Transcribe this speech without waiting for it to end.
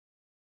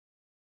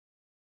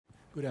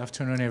Good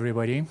afternoon,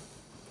 everybody.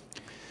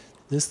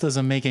 This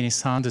doesn't make any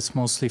sound. It's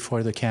mostly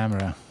for the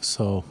camera.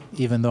 So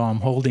even though I'm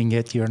holding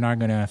it, you're not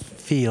going to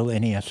feel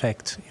any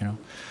effect,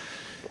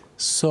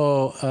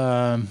 So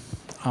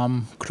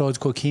I'm Claude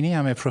Coquini.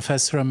 I'm a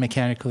professor of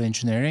mechanical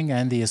engineering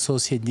and the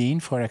associate dean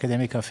for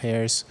academic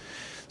affairs.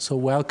 So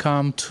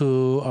welcome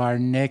to our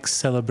next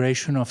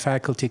celebration of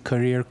faculty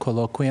career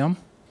colloquium.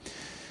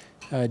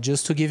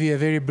 Just to give you a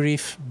very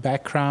brief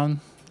background,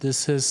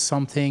 this is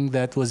something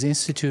that was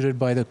instituted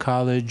by the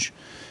college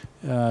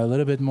a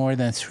little bit more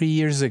than 3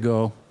 years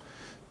ago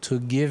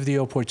to give the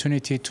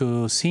opportunity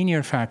to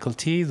senior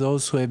faculty,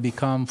 those who have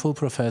become full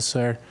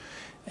professor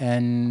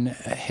and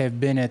have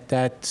been at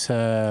that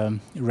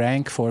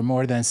rank for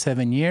more than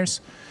 7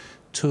 years,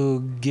 to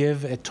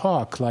give a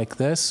talk like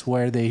this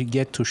where they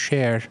get to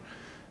share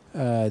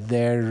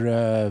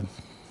their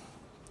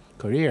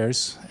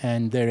careers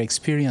and their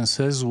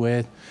experiences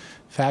with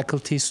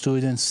faculty,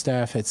 students,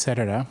 staff,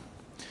 etc.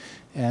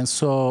 And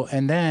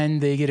then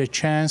they get a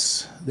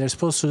chance. They're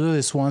supposed to do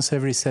this once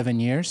every 7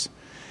 years,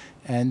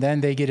 and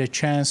then they get a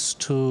chance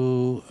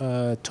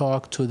to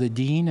talk to the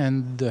dean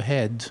and the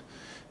head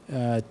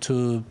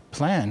to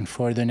plan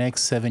for the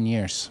next 7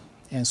 years.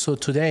 And so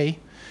today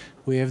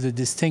we have the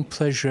distinct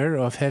pleasure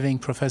of having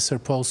Professor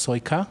Paul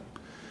Sojka,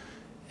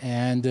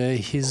 and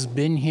he's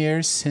been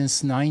here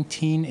since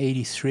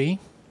 1983.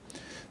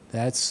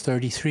 That's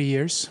 33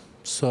 years.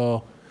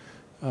 So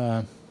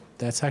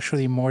that's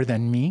actually more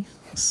than me.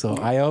 So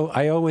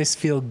I always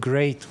feel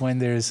great when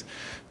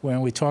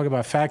we talk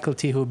about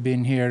faculty who've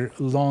been here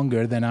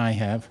longer than I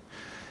have.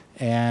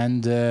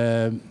 And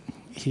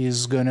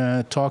he's going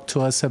to talk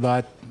to us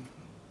about,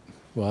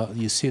 well,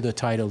 you see the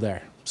title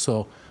there.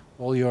 So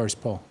all yours,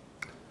 Paul.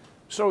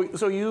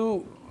 So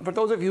you, for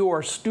those of you who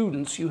are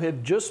students, you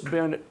have just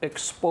been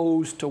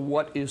exposed to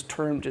what is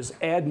termed as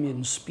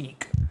admin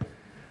speak.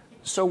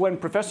 So when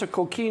Professor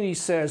Coquini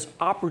says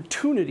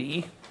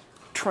opportunity,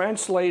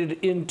 translated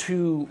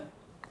into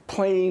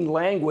plain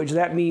language,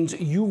 that means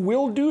you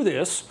will do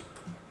this.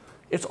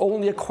 It's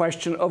only a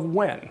question of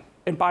when.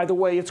 And by the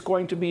way, it's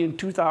going to be in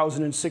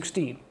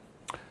 2016.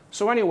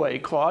 So anyway,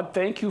 Claude,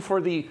 thank you for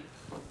the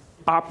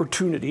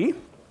opportunity.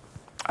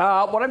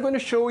 What I'm going to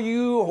show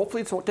you,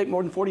 hopefully it won't take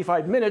more than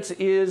 45 minutes,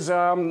 is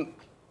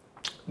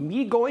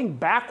me going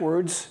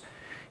backwards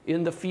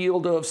in the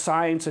field of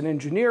science and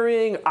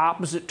engineering,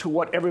 opposite to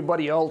what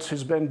everybody else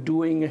has been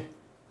doing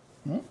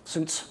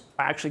since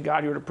I actually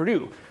got here to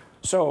Purdue.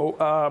 So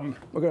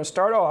we're going to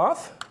start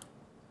off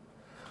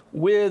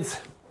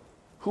with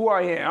who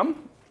I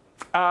am.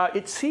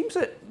 It seems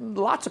that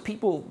lots of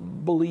people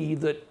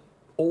believe that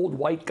old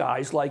white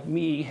guys like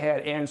me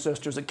had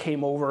ancestors that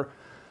came over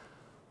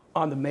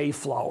on the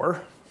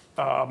Mayflower.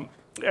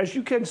 As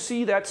you can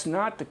see, that's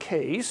not the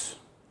case.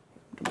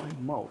 My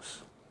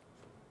mouse.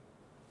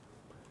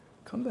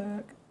 Come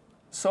back.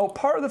 So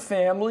part of the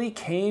family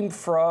came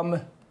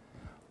from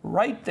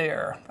right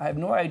there. I have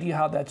no idea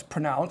how that's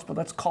pronounced, but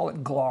let's call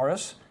it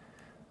Glarus.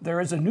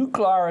 There is a new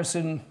Glarus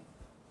in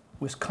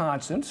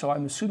Wisconsin, so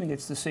I'm assuming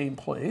it's the same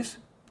place,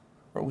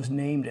 or it was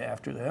named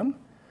after them.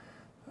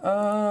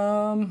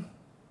 Come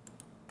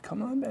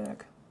on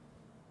back.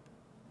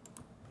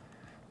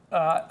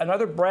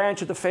 Another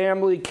branch of the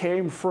family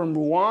came from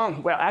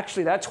Rouen. Well,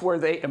 actually, that's where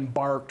they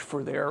embarked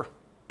for their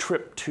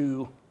trip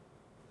to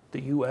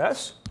the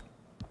US.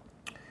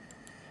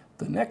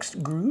 The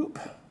next group,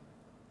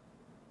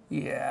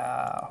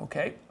 yeah,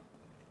 okay.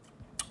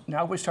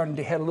 Now we're starting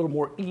to head a little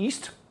more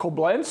east.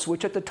 Koblenz,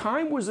 which at the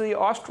time was the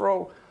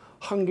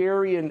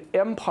Austro-Hungarian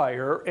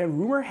Empire, and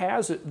rumor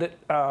has it that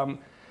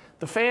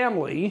the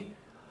family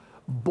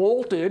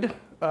bolted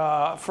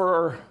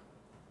for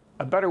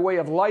a better way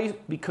of life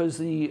because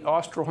the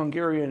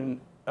Austro-Hungarian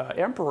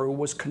emperor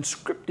was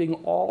conscripting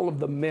all of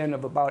the men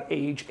of about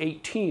age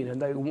 18,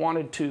 and they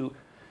wanted to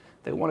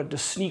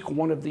sneak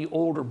one of the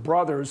older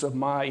brothers of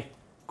my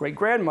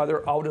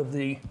great-grandmother out of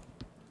the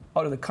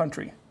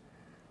country.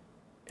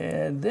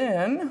 And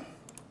then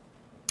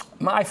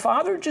my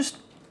father just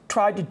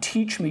tried to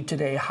teach me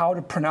today how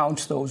to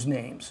pronounce those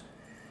names.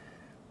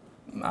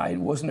 I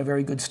wasn't a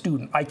very good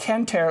student. I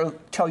can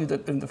tell you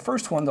that in the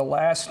first one, the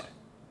last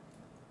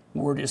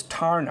word is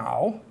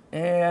Tarnow,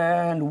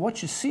 and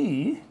what you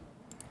see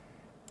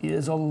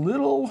is a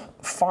little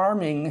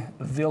farming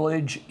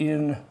village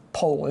in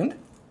Poland.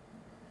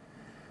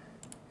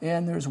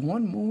 And there's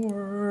one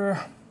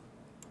more.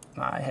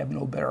 I have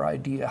no better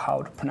idea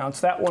how to pronounce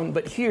that one,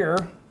 but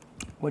here,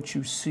 what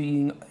you're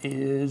seeing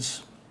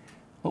is,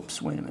 oops,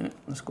 wait a minute,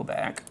 let's go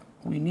back.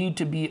 We need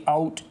to be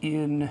out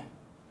in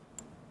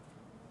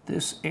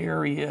this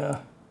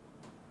area,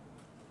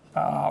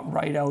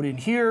 right out in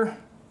here,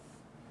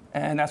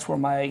 and that's where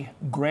my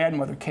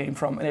grandmother came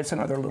from, and it's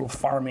another little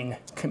farming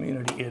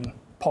community in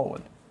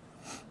Poland.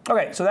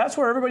 Okay, so that's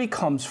where everybody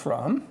comes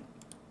from.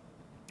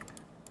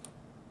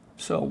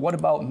 So what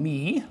about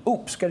me?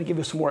 Oops, got to give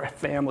you some more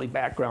family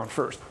background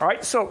first. All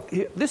right, so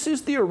this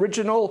is the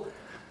original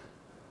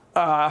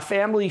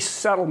family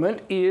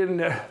settlement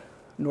in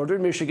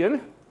northern Michigan.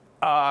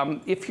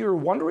 If you're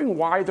wondering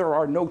why there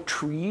are no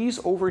trees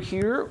over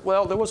here,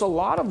 well, there was a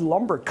lot of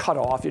lumber cut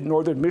off in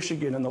northern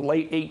Michigan in the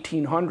late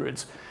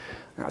 1800s.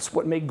 That's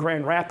what made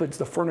Grand Rapids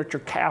the furniture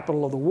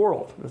capital of the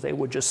world. They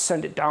would just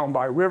send it down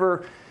by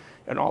river,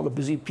 and all the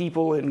busy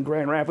people in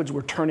Grand Rapids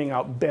were turning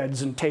out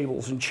beds and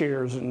tables and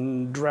chairs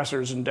and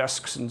dressers and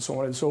desks and so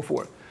on and so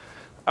forth.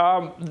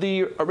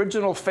 The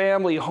original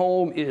family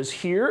home is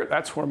here.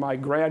 That's where my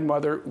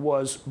grandmother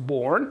was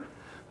born.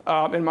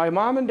 And my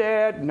mom and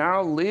dad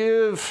now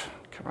live,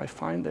 can I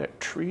find that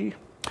tree?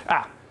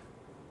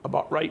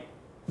 About right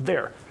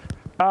there.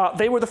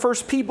 They were the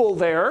first people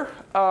there,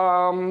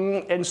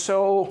 and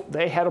so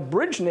they had a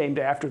bridge named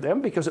after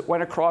them because it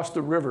went across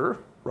the river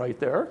right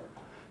there.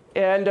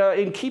 And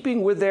in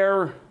keeping with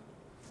their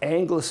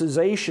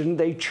Anglicization,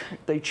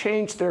 they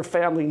changed their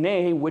family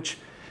name, which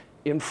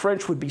in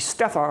French would be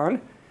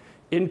Stefan,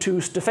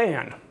 into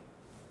Stefan.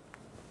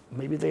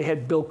 Maybe they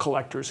had bill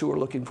collectors who were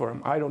looking for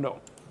him. I don't know.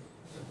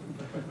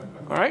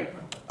 All right.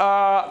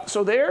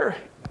 So there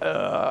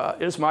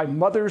is my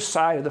mother's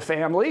side of the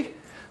family.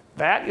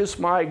 That is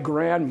my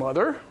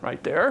grandmother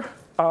right there.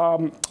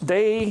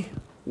 They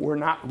were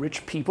not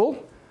rich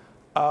people.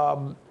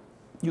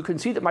 You can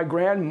see that my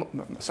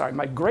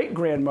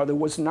great-grandmother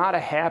was not a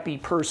happy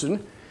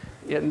person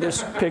in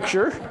this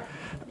picture.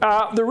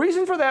 The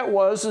reason for that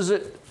is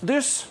that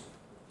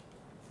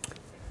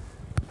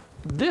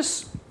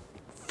this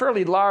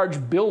fairly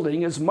large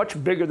building is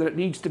much bigger than it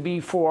needs to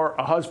be for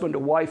a husband, a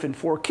wife, and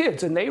 4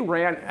 kids. And they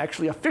ran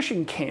actually a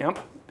fishing camp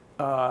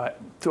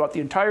throughout the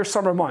entire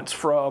summer months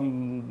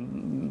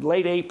from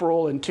late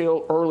April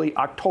until early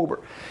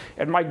October.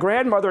 And my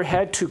grandmother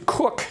had to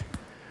cook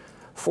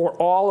for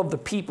all of the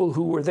people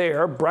who were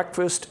there,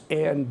 breakfast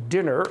and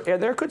dinner,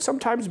 and there could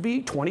sometimes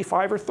be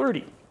 25 or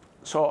 30.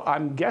 So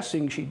I'm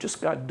guessing she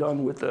just got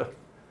done with the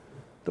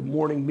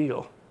morning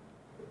meal.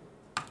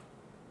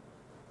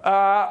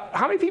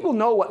 How many people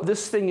know what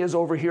this thing is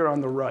over here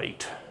on the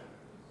right?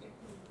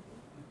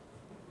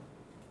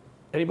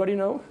 Anybody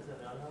know?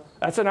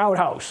 That's an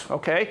outhouse,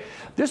 okay?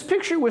 This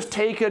picture was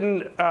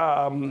taken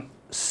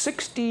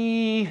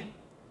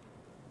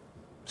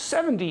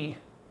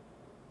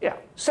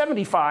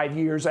 75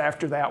 years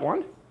after that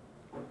one.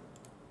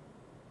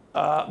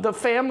 The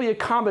family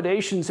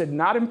accommodations had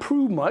not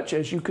improved much,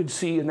 as you could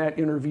see in that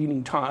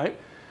intervening time.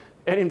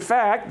 And in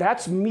fact,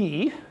 that's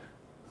me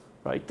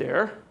right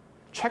there.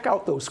 Check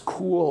out those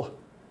cool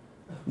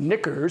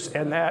knickers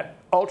and that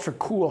ultra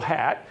cool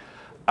hat.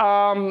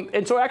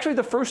 And so actually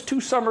the first 2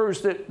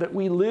 summers that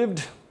we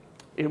lived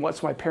in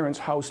what's my parents'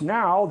 house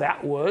now,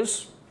 that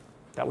was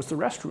the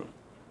restroom.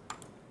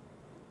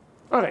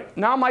 Okay,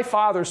 now my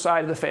father's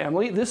side of the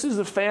family. This is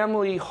the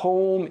family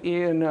home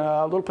in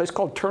a little place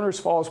called Turners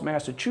Falls,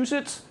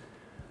 Massachusetts.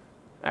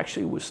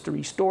 Actually, it was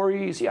 3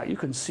 stories. Yeah, you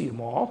can see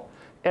them all.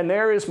 And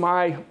there is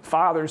my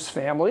father's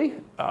family,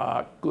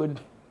 good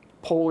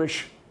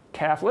Polish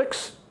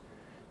Catholics.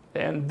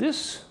 And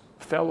this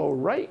fellow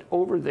right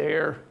over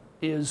there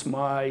is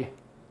my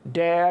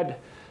dad,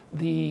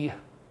 the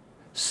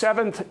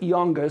 7th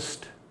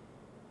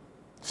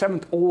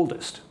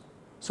oldest.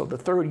 So the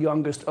 3rd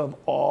youngest of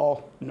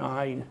all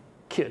 9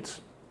 kids.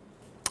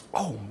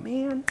 Oh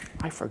man,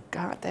 I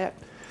forgot that.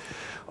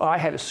 Oh, I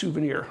had a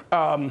souvenir.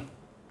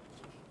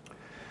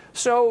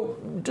 So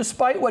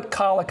despite what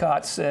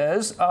Colloquium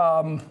says,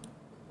 I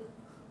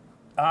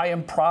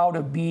am proud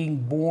of being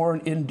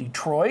born in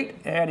Detroit.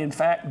 And in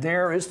fact,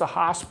 there is the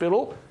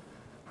hospital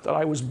that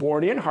I was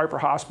born in, Harper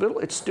Hospital.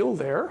 It's still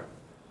there.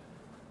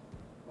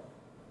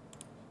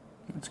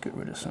 Let's get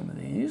rid of some of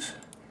these.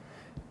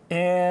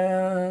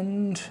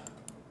 And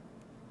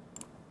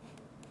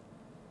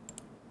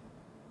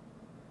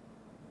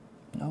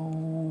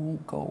oh,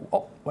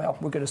 well,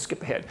 we're going to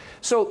skip ahead.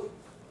 So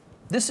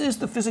this is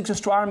the Physics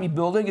Astronomy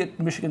building at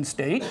Michigan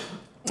State.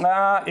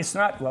 It's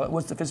not, well, it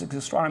was the Physics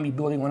Astronomy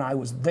building when I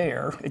was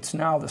there. It's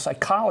now the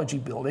Psychology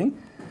building.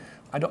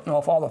 I don't know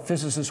if all the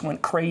physicists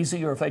went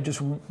crazy or if they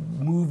just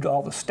moved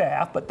all the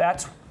staff, but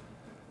that's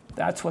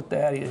what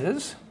that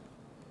is.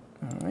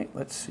 All right,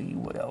 let's see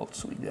what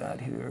else we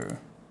got here.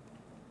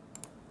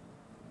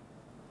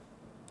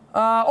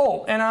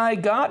 Oh, and I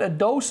got a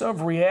dose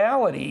of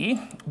reality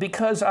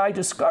because I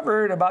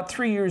discovered about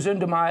 3 years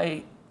into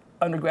my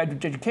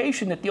undergraduate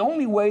education that the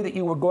only way that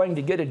you were going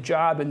to get a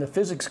job in the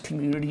physics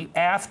community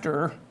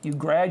after you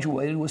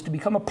graduated was to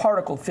become a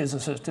particle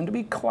physicist. And to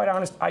be quite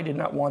honest, I did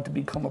not want to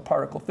become a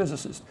particle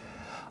physicist.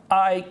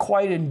 I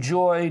quite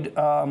enjoyed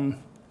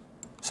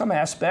some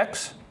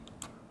aspects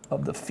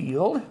of the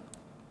field,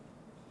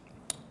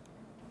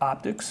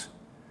 optics,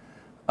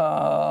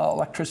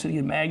 electricity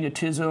and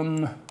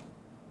magnetism.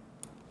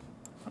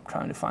 I'm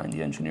trying to find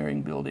the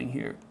engineering building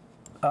here.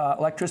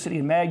 Electricity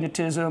and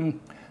magnetism,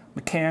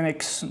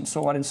 mechanics, and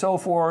so on and so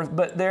forth,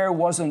 but there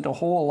wasn't a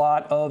whole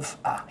lot of,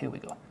 here we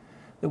go.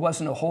 There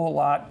wasn't a whole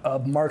lot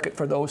of market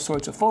for those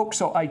sorts of folks,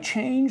 so I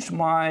changed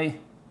my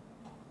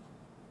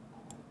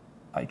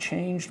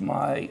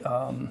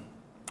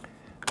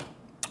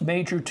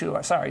major to,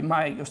 I started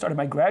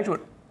my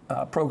graduate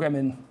program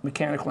in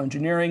mechanical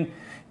engineering.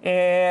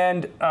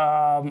 And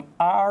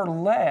our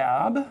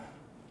lab,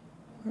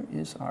 where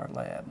is our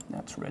lab?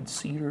 That's Red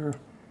Cedar.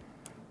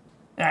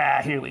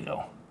 Here we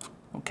go.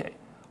 Okay.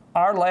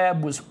 Our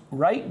lab was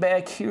right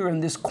back here in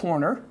this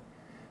corner.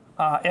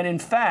 And in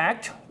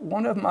fact,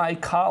 one of my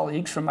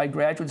colleagues from my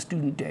graduate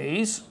student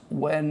days,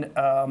 when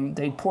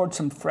they poured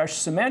some fresh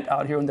cement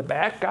out here in the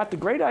back, got the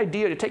great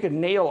idea to take a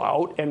nail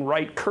out and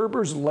write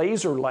Kerber's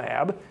Laser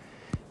Lab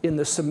in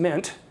the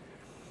cement.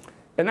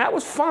 And that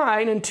was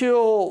fine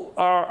until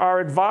our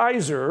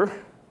advisor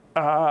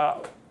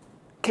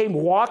came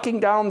walking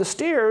down the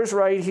stairs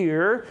right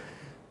here,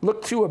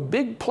 looked through a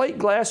big plate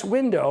glass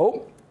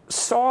window,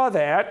 saw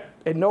that,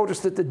 and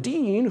noticed that the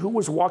dean, who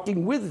was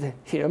walking with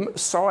him,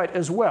 saw it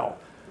as well.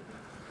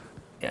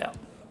 Yeah,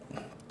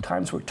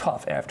 times were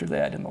tough after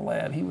that in the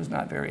lab. He was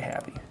not very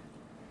happy.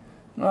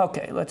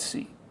 Okay, let's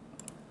see.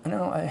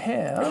 Now I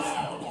have,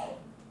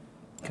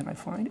 can I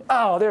find it?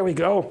 Oh, there we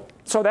go.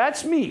 So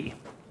that's me.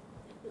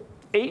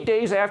 8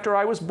 days after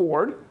I was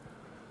born.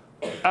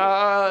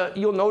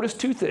 You'll notice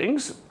two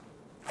things.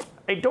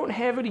 I don't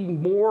have any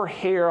more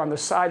hair on the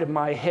side of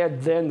my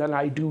head then than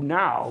I do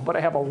now, but I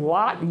have a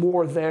lot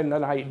more then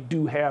than I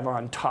do have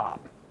on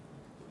top.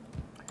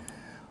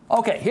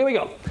 Okay, here we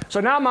go. So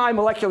now my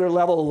molecular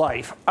level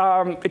life.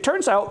 It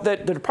turns out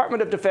that the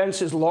Department of Defense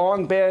has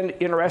long been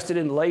interested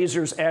in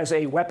lasers as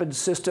a weapons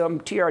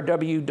system.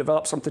 TRW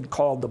developed something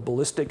called the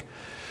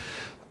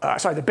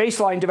the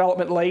baseline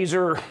development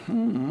laser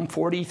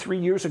 43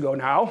 years ago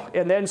now,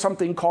 and then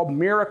something called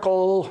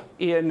Miracle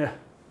in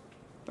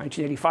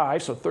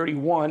 1985, so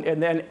 31,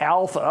 and then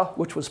Alpha,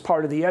 which was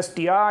part of the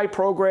SDI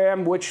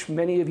program, which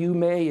many of you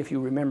may, if you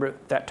remember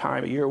at that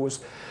time of year,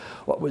 was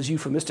what was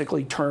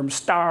euphemistically termed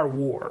Star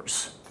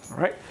Wars. All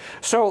right?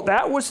 So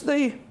that was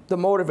the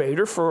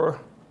motivator for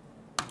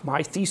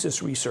my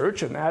thesis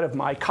research and that of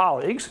my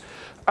colleagues.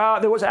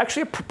 There was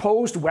actually a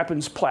proposed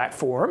weapons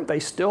platform. They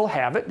still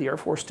have it. The Air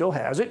Force still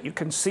has it. You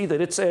can see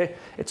that it's a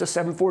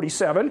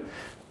 747.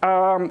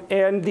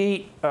 And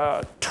the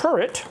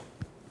turret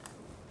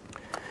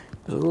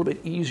is a little bit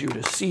easier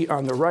to see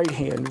on the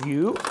right-hand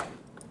view.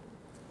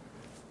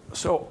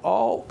 So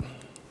all...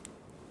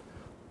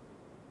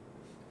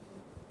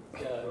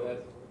 Yeah,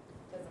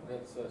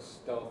 that's a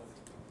stealth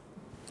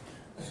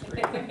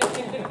streak.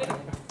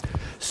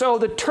 So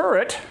the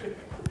turret,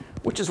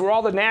 which is where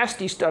all the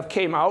nasty stuff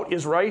came out,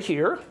 is right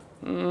here.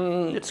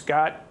 It's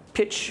got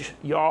pitch,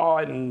 yaw,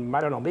 and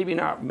I don't know, maybe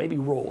not, maybe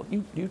roll.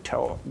 You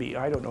tell me,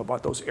 I don't know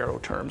about those aero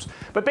terms.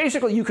 But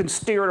basically you can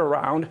steer it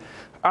around.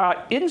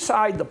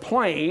 Inside the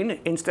plane,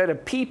 instead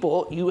of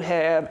people, you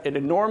have an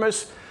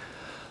enormous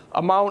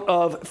amount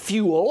of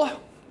fuel.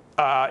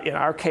 In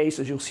our case,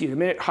 as you'll see in a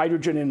minute,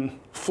 hydrogen and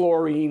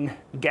fluorine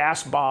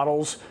gas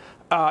bottles.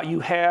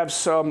 You have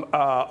some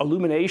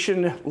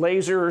illumination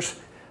lasers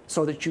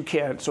so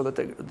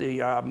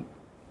that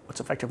what's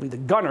effectively the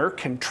gunner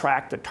can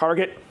track the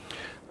target.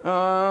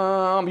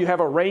 You have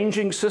a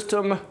ranging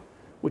system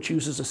which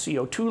uses a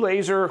CO2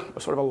 laser,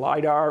 a sort of a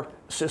LiDAR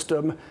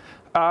system.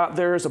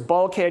 There's a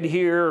bulkhead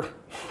here,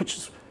 which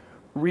is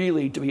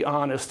really, to be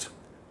honest,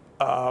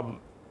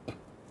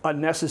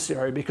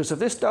 unnecessary, because if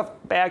this stuff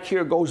back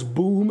here goes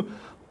boom,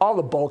 all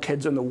the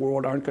bulkheads in the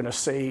world aren't going to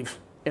save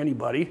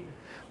anybody.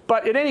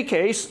 But in any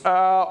case,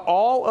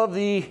 all of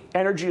the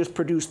energy is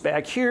produced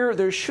back here.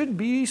 There should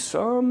be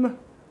some,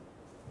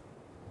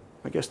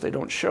 I guess they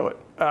don't show it,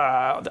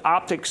 the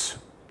optics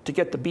to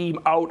get the beam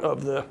out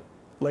of the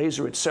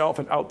laser itself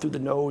and out through the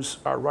nose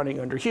are running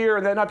under here.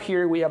 And then up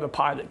here we have a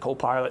pilot,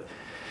 co-pilot,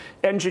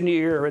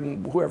 engineer,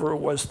 and whoever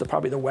was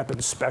probably the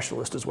weapons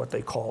specialist is what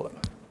they call them.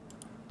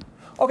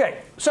 Okay,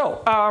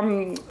 so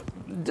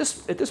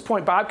at this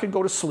point Bob could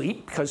go to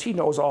sleep because he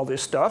knows all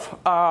this stuff.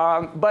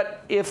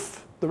 But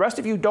if the rest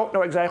of you don't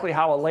know exactly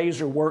how a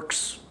laser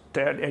works,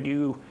 and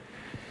you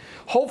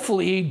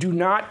hopefully do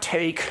not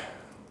take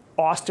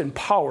Austin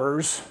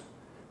Powers,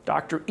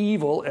 Dr.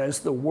 Evil, as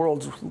the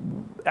world's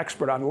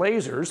expert on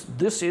lasers,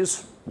 this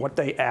is what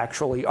they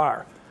actually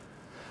are.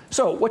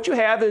 So what you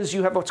have is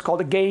you have what's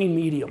called a gain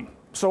medium.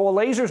 So a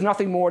laser is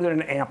nothing more than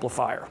an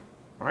amplifier.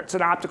 All right? It's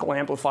an optical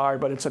amplifier,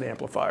 but it's an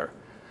amplifier.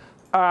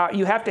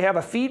 You have to have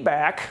a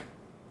feedback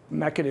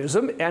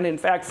mechanism, and in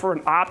fact, for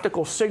an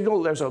optical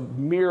signal, there's a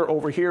mirror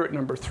over here at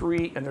number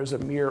 3, and there's a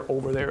mirror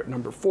over there at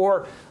number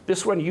 4.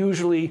 This one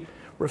usually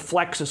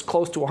reflects as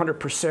close to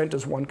 100%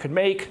 as one can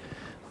make.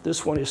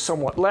 This one is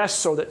somewhat less,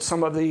 so that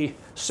some of the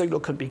signal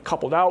can be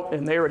coupled out,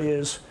 and there it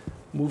is,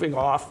 moving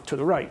off to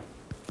the right.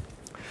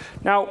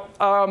 Now,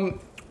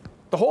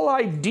 the whole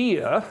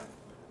idea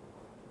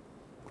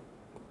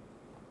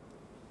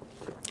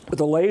with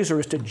the laser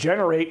is to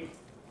generate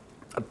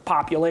a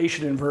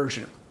population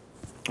inversion.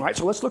 All right,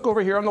 so let's look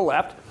over here on the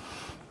left.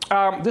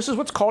 This is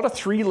what's called a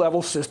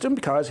 3-level system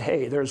because,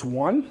 hey, there's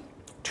 1,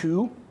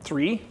 2,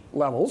 3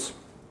 levels.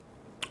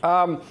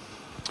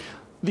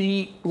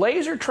 The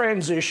laser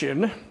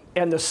transition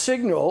and the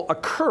signal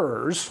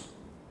occurs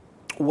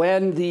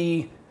when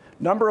the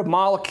number of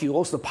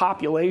molecules, the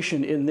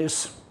population in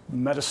this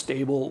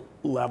metastable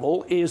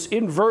level is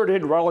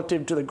inverted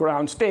relative to the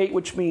ground state,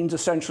 which means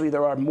essentially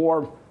there are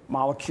more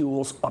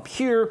molecules up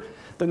here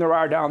than there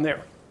are down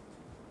there.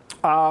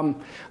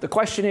 The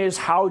question is,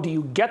 how do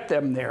you get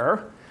them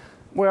there?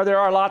 Well, there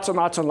are lots and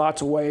lots and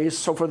lots of ways.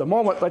 So for the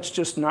moment, let's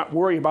just not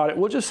worry about it.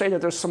 We'll just say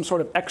that there's some sort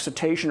of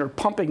excitation or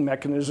pumping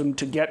mechanism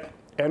to get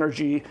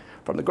energy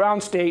from the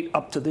ground state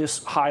up to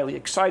this highly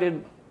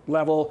excited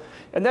level.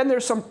 And then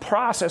there's some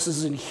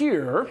processes in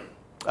here,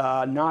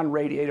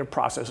 non-radiative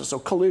processes, so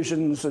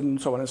collisions and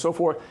so on and so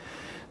forth,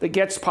 that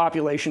gets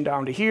population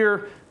down to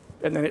here,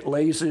 and then it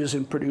lasers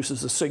and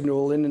produces a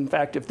signal. And in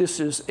fact, if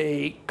this is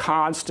a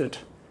constant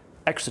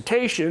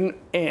excitation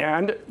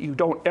and you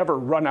don't ever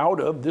run out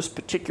of this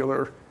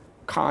particular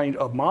kind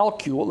of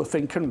molecule, the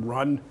thing can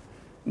run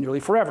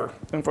nearly forever.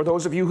 And for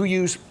those of you who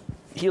use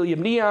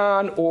helium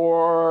neon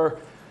or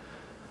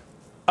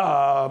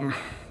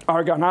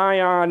argon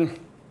ion,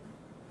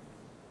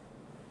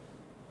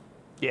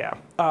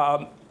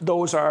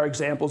 those are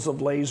examples of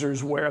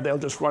lasers where they'll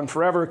just run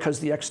forever because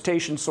the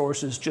excitation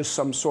source is just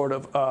some sort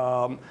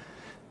of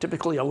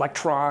typically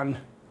electron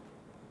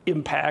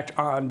impact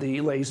on the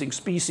lasing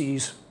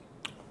species,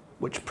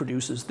 which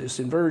produces this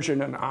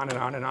inversion, and on and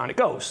on and on it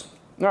goes.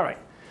 All right.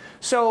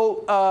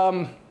 So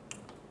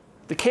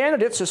the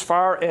candidates, as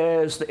far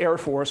as the Air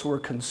Force were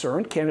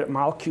concerned, candidate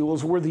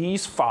molecules were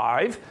these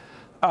 5.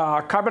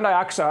 Carbon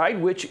dioxide,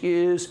 which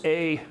is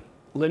a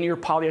linear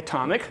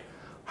polyatomic.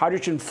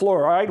 Hydrogen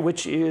fluoride,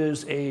 which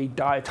is a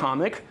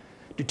diatomic.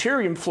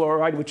 Deuterium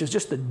fluoride, which is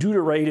just the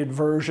deuterated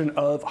version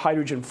of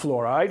hydrogen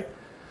fluoride.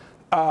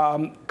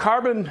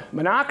 Carbon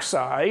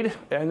monoxide,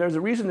 and there's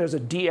a reason there's a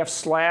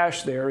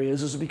DF/ there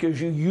is because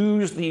you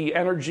use the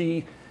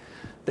energy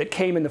that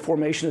came in the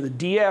formation of the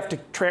DF to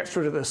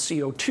transfer to the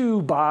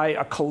CO2 by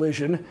a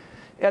collision.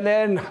 And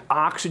then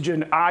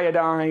oxygen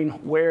iodine,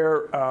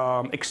 where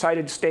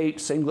excited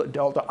state singlet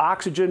delta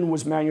oxygen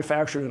was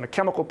manufactured in a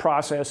chemical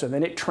process, and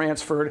then it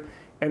transferred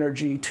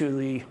energy to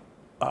the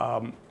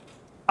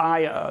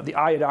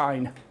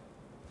iodine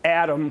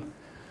atom,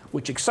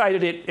 which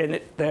excited it, and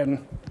it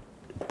then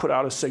put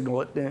out a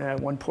signal at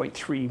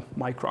 1.3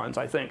 microns,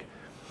 I think.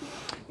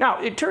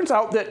 Now, it turns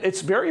out that it's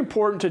very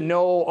important to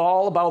know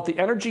all about the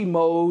energy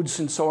modes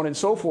and so on and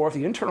so forth,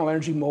 the internal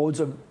energy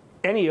modes of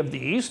any of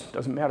these,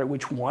 doesn't matter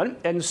which one.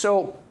 And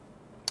so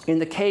in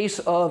the case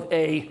of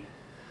a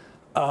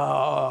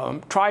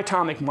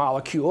triatomic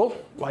molecule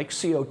like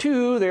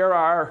CO2, there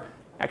are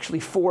actually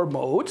 4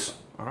 modes.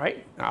 All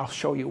right, I'll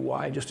show you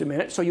why in just a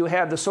minute. So you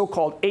have the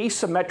so-called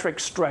asymmetric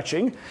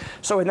stretching.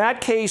 So in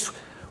that case,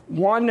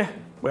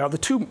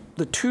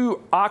 the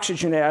two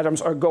oxygen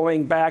atoms are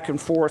going back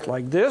and forth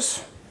like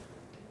this.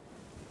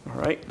 All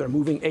right, they're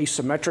moving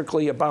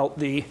asymmetrically about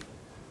the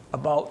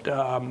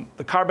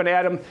carbon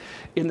atom.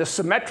 In the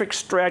symmetric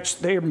stretch,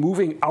 they are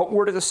moving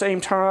outward at the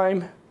same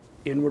time,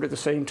 inward at the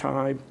same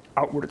time,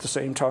 outward at the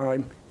same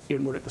time,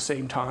 inward at the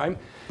same time.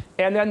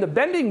 And then the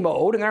bending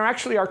mode, and there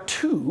actually are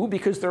 2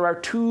 because there are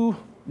 2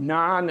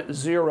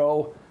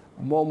 non-zero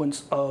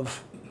moments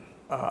of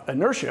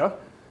inertia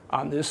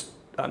on this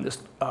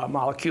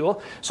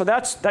molecule. So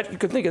that you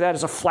can think of that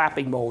as a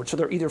flapping mode. So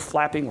they're either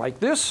flapping like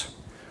this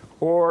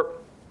or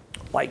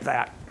like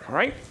that. All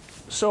right.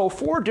 So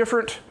 4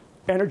 different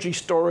energy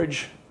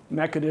storage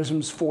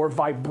mechanisms for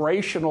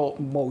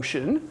vibrational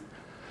motion.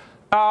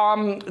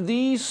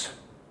 These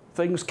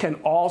things can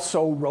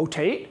also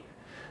rotate.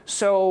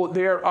 So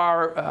there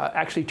are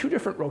actually 2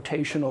 different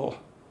rotational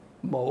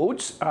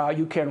modes.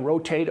 You can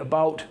rotate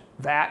about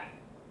that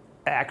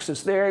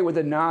axis there with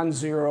a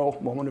non-zero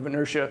moment of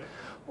inertia,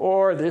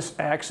 or this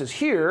axis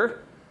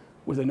here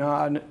with a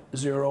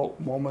non-zero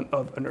moment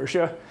of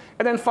inertia.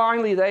 And then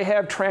finally, they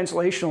have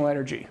translational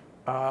energy,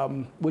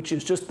 which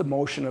is just the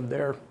motion of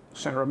their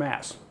center of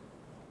mass.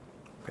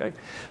 Okay?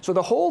 So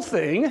the whole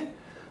thing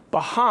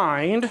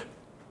behind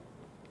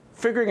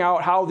figuring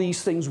out how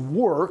these things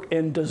work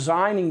and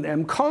designing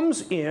them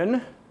comes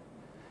in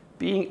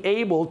being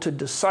able to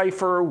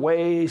decipher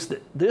ways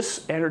that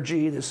this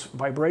energy, this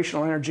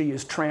vibrational energy,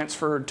 is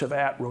transferred to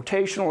that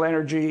rotational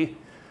energy,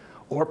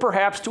 or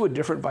perhaps to a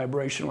different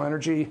vibrational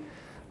energy.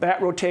 That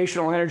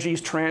rotational energy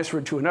is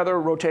transferred to another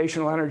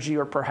rotational energy,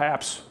 or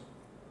perhaps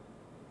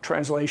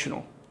translational.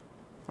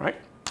 All right?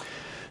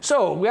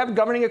 So we have a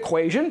governing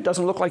equation.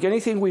 Doesn't look like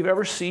anything we've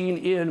ever seen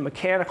in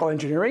mechanical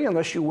engineering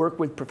unless you work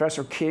with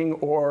Professor King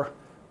or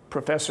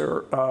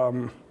Professor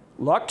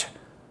Lucht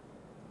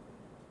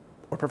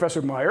or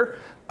Professor Meyer.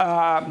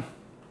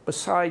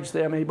 Besides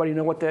them, anybody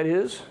know what that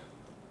is?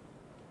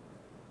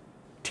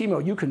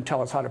 Timo, you can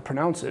tell us how to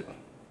pronounce it.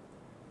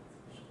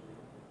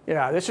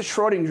 Yeah, this is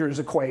Schrodinger's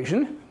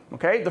equation.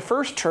 Okay, the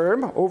first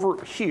term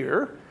over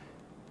here.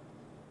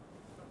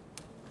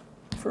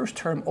 First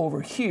term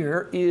over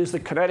here is the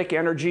kinetic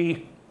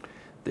energy.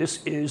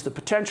 This is the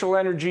potential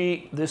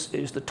energy. This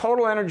is the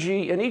total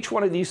energy. And each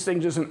one of these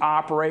things is an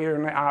operator,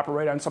 and they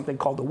operate on something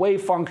called the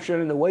wave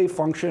function. And the wave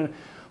function,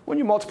 when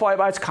you multiply it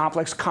by its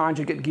complex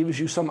conjugate, gives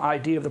you some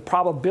idea of the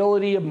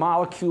probability of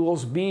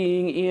molecules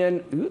being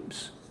in,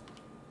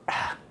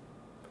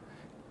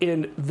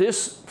 in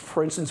this,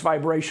 for instance,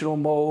 vibrational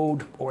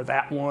mode, or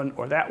that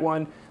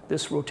one,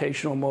 this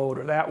rotational mode,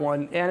 or that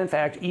one, and in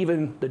fact,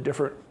 even the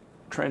different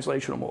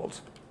translational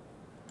modes.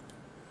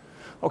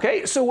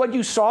 Okay, so when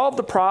you solve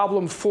the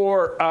problem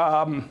for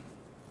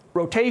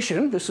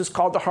rotation, this is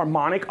called the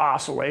harmonic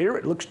oscillator.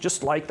 It looks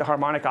just like the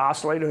harmonic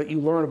oscillator that you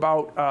learn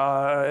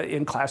about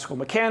in classical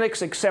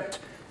mechanics, except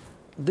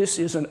this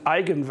is an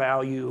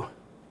eigenvalue.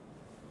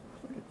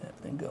 Where did that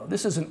thing go?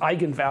 This is an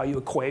eigenvalue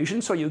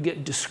equation, so you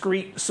get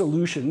discrete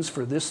solutions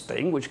for this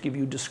thing, which give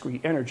you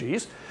discrete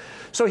energies.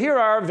 So here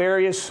are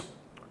various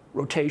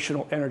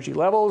rotational energy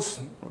levels.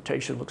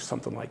 Rotation looks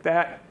something like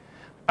that.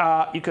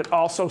 You could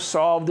also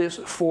solve this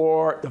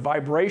for the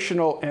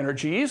vibrational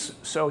energies.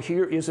 So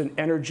here is an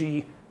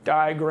energy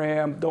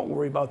diagram. Don't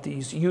worry about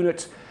these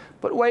units.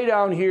 But way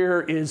down here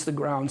is the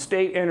ground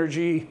state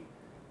energy.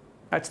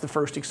 That's the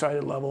first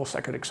excited level,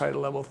 second excited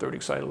level, third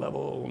excited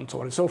level, and so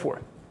on and so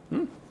forth.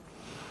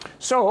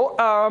 So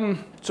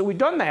we've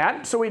done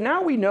that. So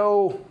now we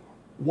know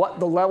what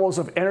the levels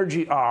of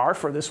energy are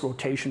for this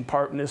rotation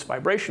part and this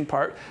vibration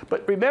part.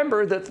 But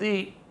remember that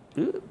the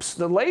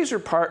laser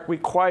part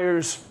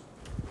requires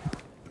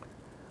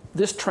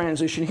this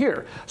transition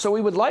here. So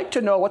we would like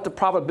to know what the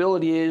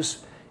probability is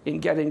in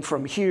getting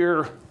from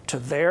here to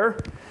there.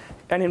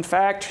 And in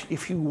fact,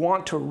 if you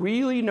want to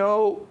really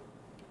know,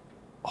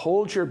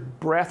 hold your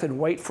breath and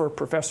wait for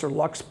Professor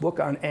Luck's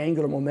book on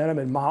angular momentum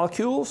in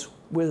molecules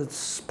with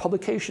its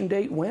publication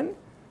date when?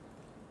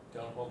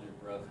 Don't hold your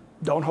breath.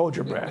 Don't hold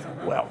your breath.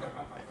 Well,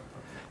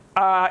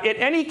 in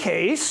any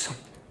case,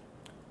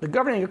 the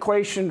governing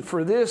equation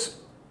for this,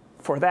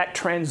 for that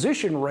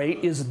transition rate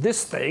is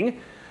this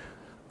thing.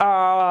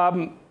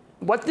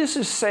 What this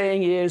is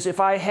saying is if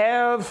I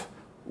have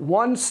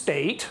one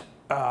state,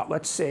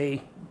 let's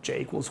say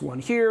j equals 1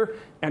 here,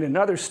 and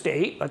another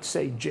state, let's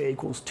say j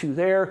equals 2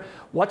 there,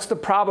 what's the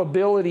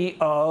probability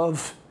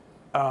of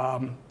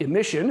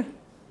emission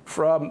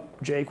from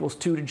j equals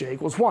 2 to j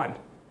equals 1?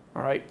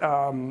 All right,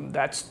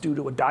 that's due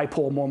to a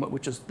dipole moment,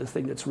 which is the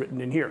thing that's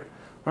written in here.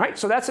 All right,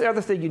 so that's the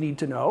other thing you need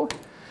to know.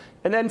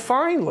 And then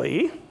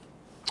finally,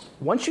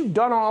 once you've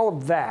done all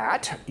of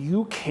that,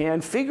 you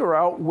can figure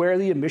out where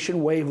the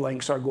emission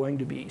wavelengths are going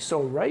to be.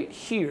 So right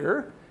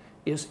here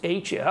is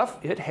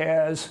HF. It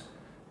has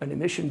an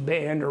emission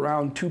band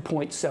around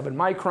 2.7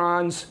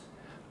 microns.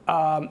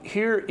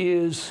 Here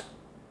is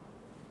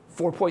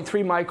 4.3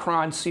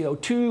 micron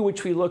CO2,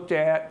 which we looked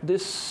at.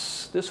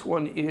 This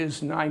one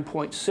is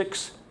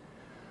 9.6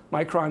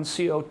 micron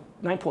CO,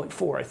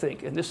 9.4, I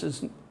think, and this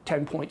is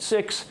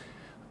 10.6.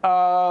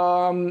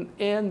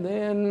 And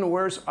then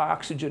where's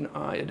oxygen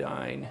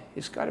iodine?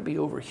 It's got to be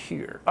over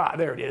here. Ah,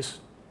 there it is.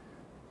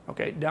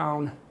 Okay,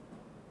 down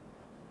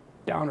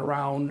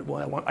around,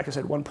 well, like I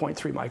said,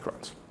 1.3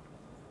 microns.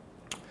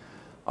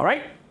 All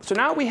right, so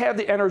now we have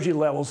the energy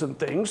levels and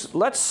things.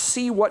 Let's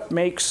see what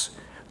makes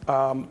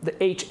the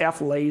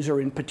HF laser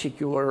in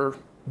particular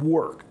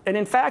work. And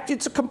in fact,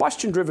 it's a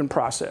combustion-driven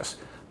process.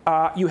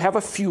 You have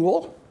a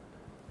fuel.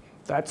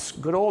 That's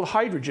good old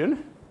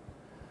hydrogen.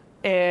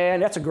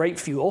 And that's a great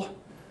fuel.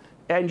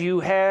 And you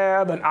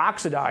have an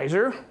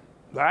oxidizer.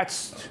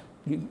 That's,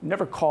 you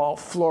never call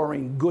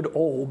fluorine good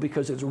old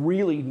because it's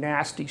really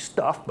nasty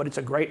stuff, but it's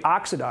a great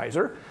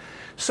oxidizer.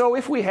 So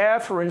if we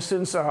have, for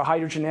instance, a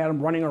hydrogen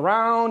atom running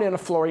around in a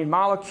fluorine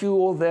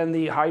molecule, then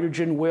the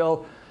hydrogen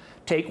will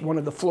take one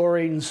of the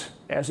fluorines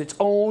as its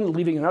own,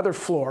 leaving another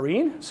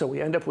fluorine. So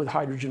we end up with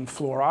hydrogen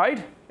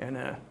fluoride and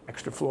an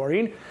extra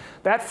fluorine.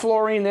 That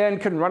fluorine then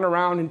can run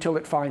around until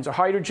it finds a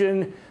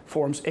hydrogen,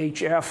 forms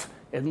HF,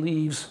 and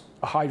leaves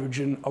a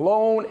hydrogen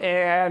alone,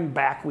 and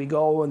back we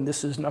go, and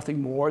this is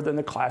nothing more than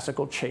the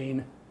classical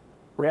chain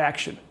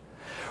reaction.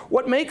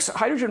 What makes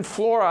hydrogen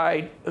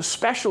fluoride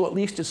special, at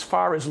least as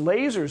far as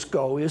lasers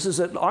go, is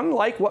that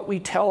unlike what we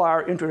tell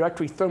our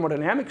introductory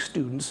thermodynamics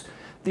students,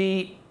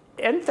 the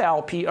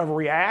enthalpy of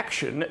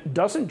reaction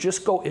doesn't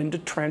just go into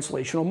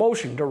translational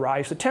motion to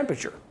rise the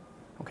temperature.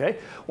 Okay?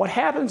 What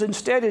happens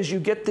instead is you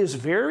get this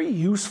very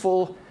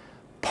useful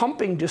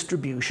pumping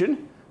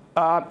distribution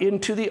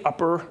into the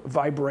upper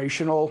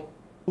vibrational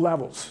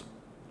levels.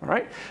 All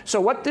right?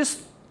 So what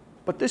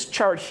this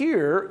chart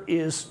here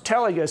is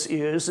telling us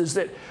is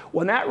that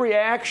when that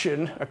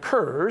reaction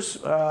occurs,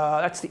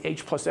 that's the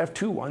H plus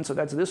F2 one, so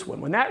that's this one.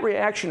 When that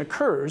reaction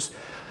occurs,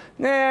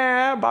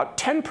 about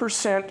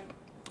 10%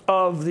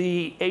 of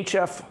the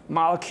HF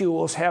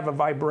molecules have a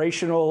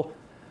vibrational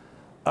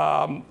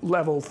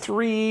level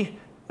 3.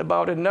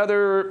 About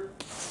another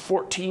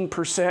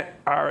 14%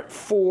 are at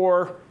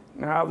 4.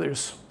 Now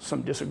there's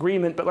some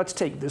disagreement, but let's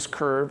take this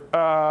curve.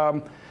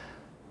 The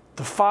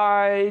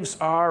 5s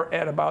are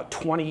at about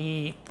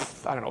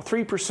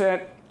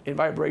 3% in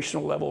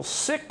vibrational level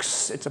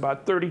 6. It's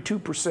about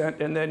 32%,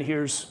 and then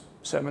here's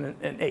 7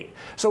 and 8.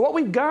 So what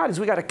we've got is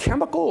we've got a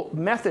chemical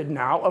method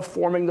now of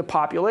forming the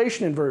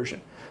population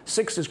inversion.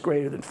 6 is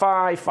greater than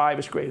 5, 5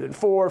 is greater than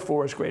 4,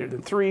 4 is greater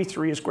than 3,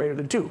 3 is greater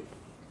than 2.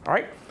 All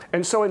right?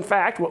 And so in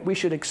fact, what we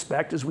should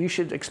expect is we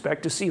should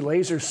expect to see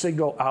laser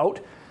signal out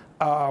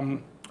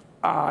on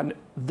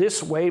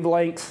this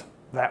wavelength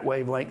that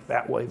wavelength,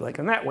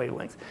 and that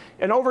wavelength.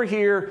 And over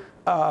here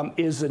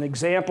is an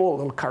example, a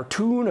little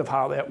cartoon of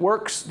how that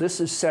works. This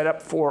is set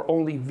up for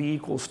only v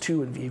equals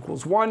 2 and v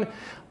equals 1,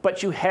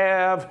 but you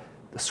have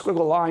the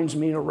squiggle lines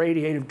mean a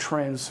radiative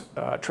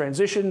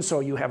transition, so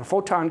you have a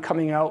photon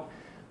coming out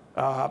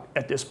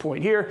at this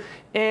point here,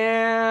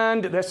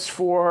 and that's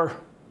for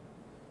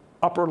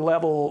upper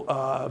level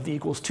v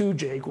equals 2,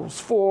 j equals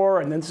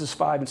 4, and then this is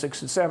 5 and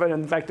 6 and 7.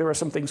 And in fact, there are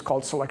some things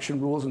called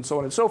selection rules and so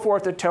on and so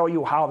forth that tell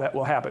you how that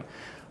will happen.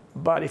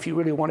 But if you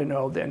really want to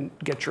know, then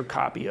get your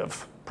copy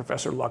of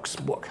Professor Luck's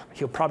book.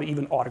 He'll probably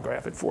even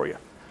autograph it for you.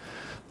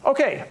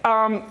 Okay,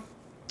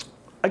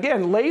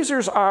 again,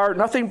 lasers are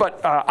nothing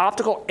but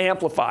optical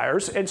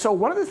amplifiers. And so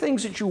one of the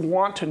things that you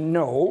want to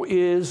know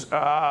is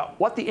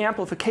what the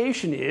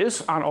amplification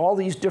is on all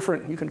these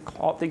different, you can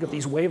think of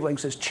these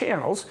wavelengths as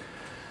channels.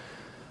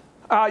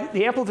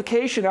 The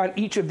amplification on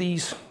each of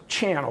these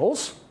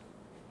channels.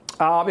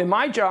 And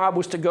my job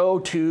was to go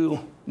to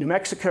New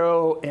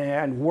Mexico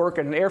and work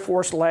in an Air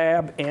Force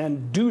lab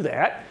and do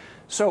that.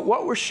 So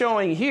what we're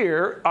showing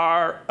here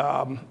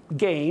are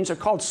gains. They're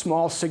called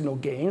small signal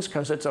gains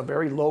because it's a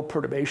very low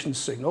perturbation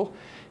signal.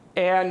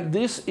 And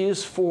this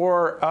is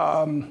for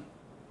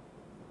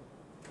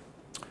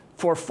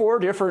 4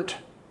 different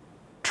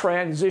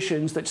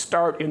transitions that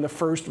start in the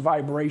first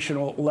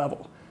vibrational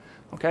level.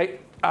 Okay?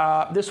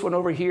 This one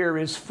over here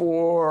is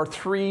for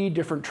 3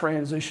 different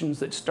transitions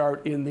that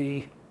start in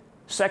the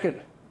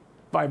second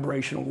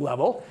vibrational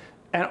level.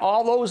 And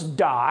all those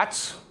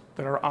dots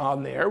that are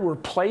on there were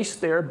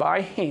placed there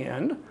by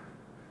hand.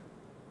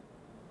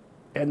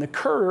 And the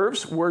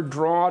curves were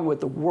drawn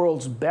with the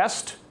world's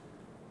best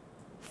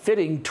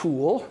fitting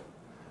tool,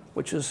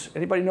 which is,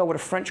 anybody know what a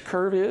French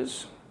curve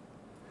is?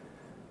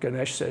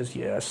 Ganesh says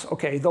yes.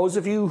 Okay, those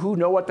of you who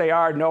know what they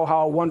are know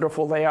how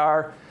wonderful they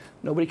are.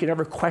 Nobody can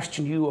ever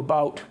question you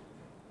about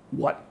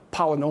what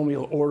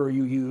polynomial order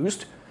you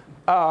used.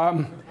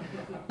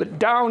 But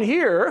down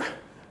here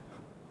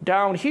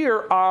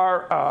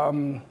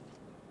are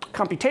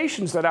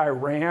computations that I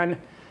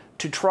ran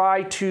to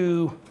try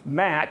to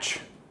match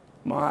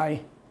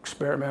my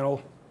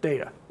experimental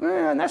data.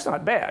 And that's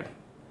not bad.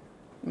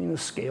 I mean, the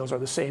scales are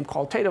the same,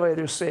 qualitatively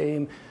they're the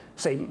same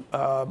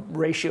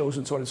ratios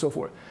and so on and so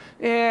forth.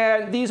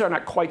 And these are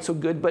not quite so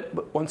good,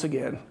 but once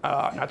again,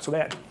 not so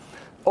bad.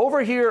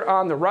 Over here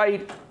on the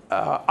right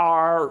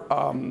are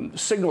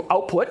signal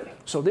output.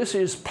 So this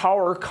is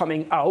power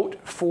coming out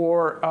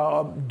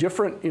for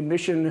different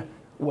emission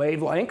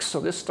wavelengths. So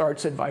this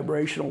starts at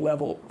vibrational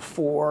level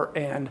 4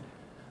 and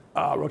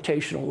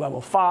rotational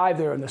level 5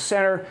 there in the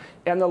center.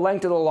 And the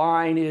length of the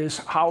line is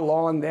how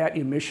long that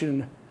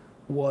emission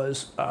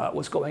was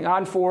going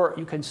on for.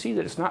 You can see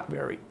that it's not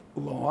very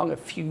long, a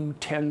few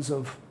tens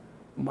of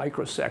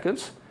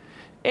microseconds.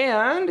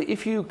 And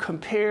if you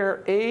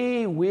compare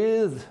A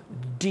with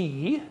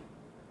D,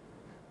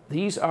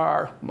 these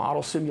are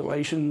model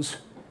simulations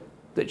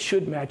that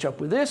should match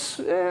up with this.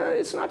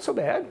 It's not so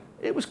bad.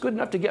 It was good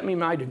enough to get me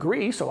my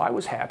degree, so I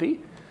was happy.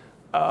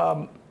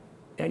 And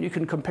you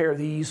can compare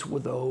these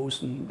with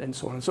those and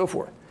so on and so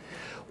forth.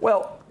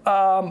 Well,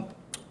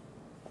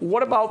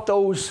 what about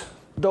those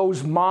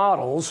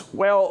models?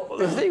 Well,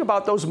 the thing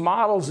about those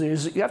models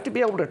is you have to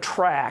be able to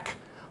track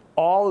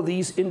all of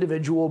these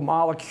individual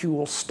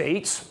molecule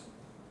states,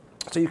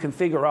 so you can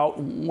figure out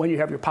when you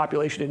have your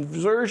population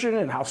inversion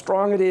and how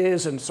strong it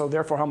is, and so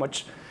therefore how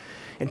much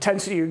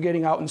intensity you're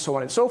getting out and so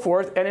on and so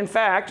forth. And in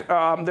fact,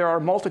 there are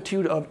a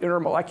multitude of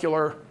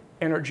intermolecular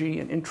energy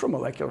and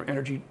intramolecular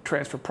energy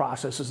transfer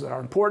processes that are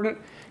important.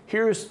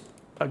 Here's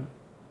a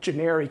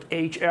generic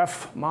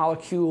HF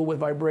molecule with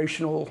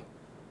vibrational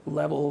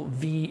level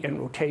V and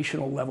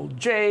rotational level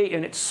J,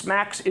 and it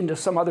smacks into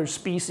some other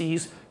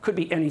species. Could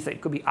be anything.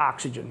 Could be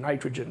oxygen,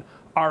 nitrogen,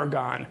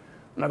 argon,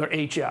 another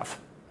HF,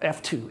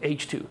 F2,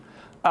 H2.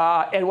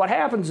 And what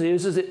happens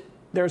is that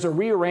there's a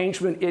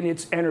rearrangement in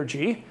its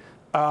energy.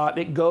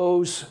 It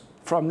goes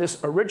from this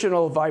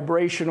original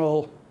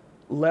vibrational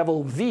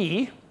level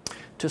V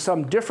to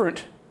some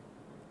different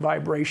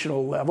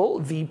vibrational level,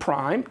 V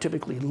prime,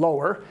 typically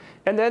lower.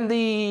 And then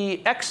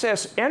the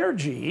excess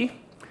energy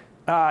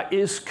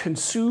is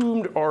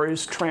consumed or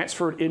is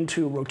transferred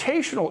into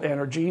rotational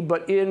energy,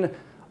 but in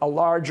a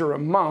larger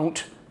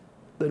amount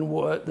than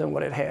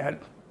what it had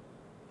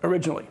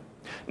originally.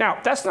 Now,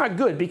 that's not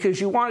good because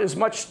you want as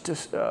much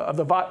of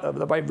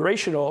the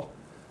vibrational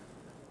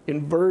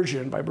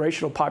inversion,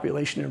 vibrational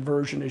population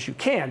inversion as you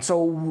can.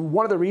 So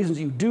one of the reasons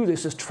you do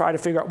this is to try to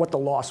figure out what the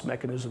loss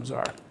mechanisms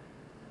are.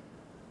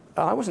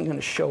 I wasn't going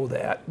to show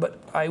that, but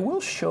I will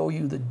show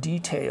you the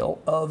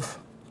detail of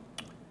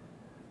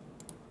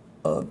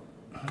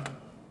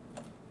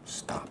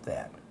stop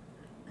that.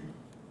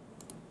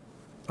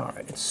 All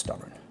right, it's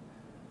stubborn.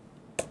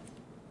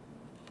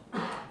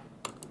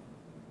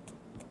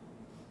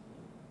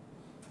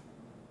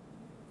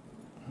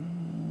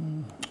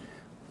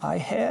 I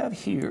have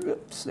here,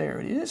 oops, there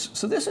it is.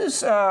 So this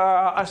is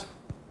well,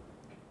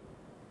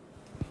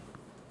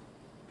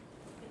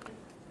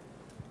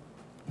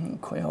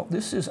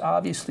 this is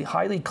obviously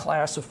highly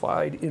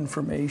classified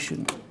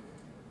information.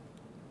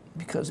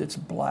 because it's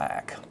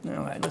black.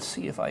 All right, let's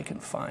see if I can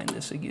find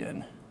this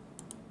again.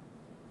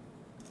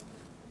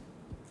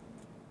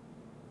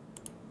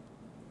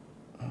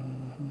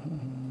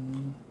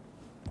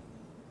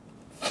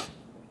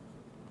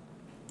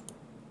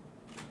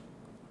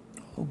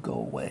 Oh, go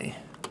away.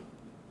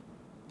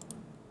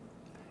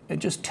 And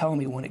just tell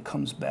me when it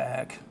comes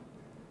back.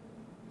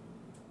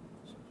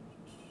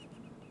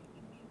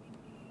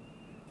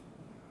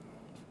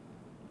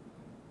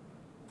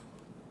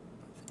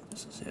 I think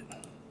this is it.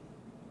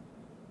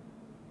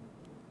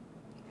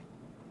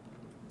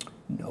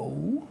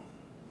 No.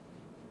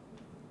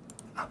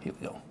 Ah, here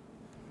we go.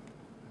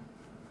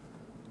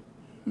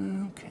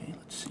 Okay,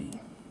 let's see.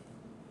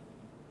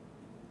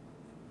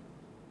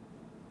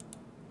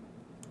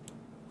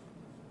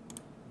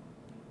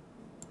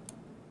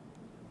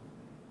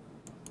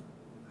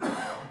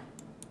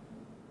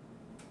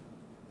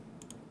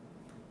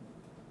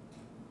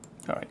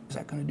 All right, is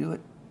that going to do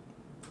it?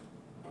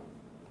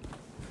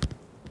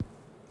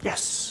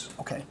 Yes,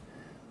 okay.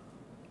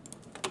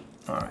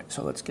 All right,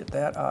 so let's get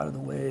that out of the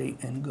way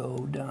and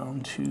go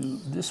down to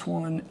this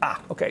one.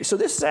 Okay, so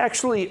this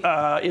actually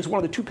is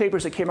one of the two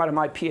papers that came out of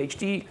my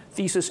PhD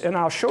thesis, and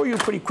I'll show you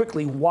pretty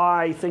quickly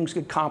why things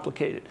get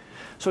complicated.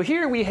 So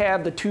here we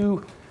have the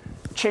two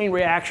chain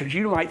reactions.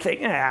 You might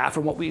think,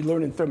 from what we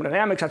learned in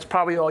thermodynamics, that's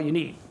probably all you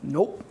need.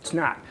 Nope, it's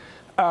not.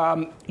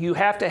 You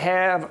have to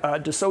have a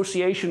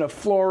dissociation of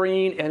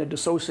fluorine and a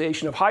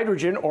dissociation of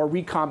hydrogen, or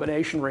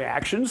recombination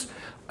reactions,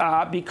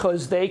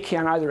 because they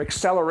can either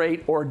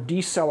accelerate or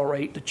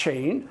decelerate the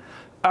chain.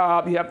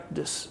 You have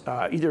this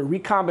either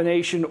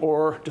recombination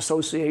or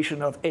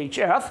dissociation of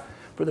HF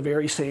for the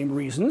very same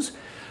reasons.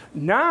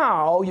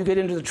 Now you get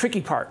into the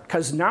tricky part,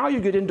 because now you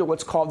get into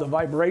what's called the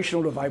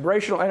vibrational to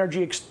vibrational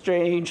energy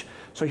exchange.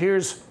 So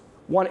here's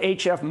one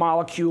HF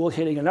molecule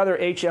hitting another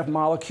HF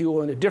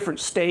molecule in a different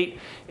state,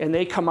 and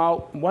they come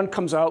out, one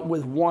comes out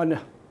with one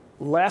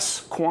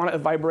less quantity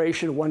of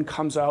vibration, one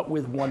comes out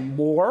with one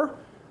more.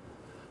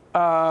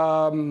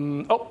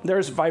 Oh,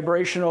 there's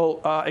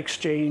vibrational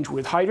exchange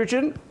with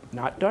hydrogen.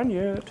 Not done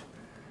yet.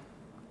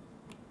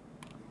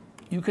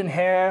 You can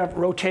have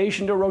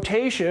rotation to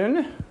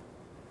rotation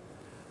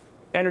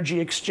energy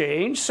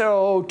exchange.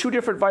 So two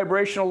different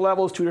vibrational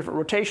levels, two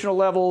different rotational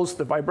levels.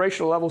 The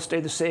vibrational levels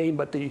stay the same,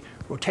 but the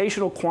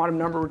rotational quantum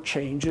number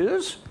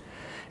changes.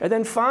 And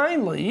then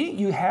finally,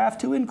 you have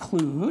to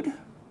include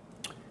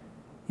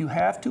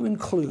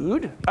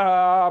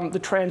the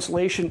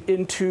translation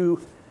into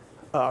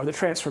the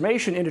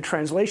transformation into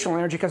translational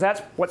energy, because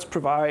that's what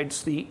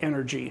provides the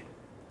energy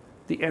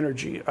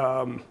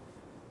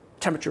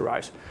temperature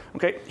rise.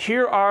 Okay,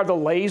 here are the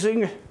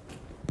lasing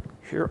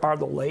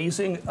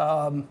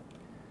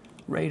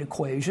rate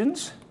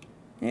equations,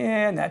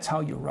 and that's how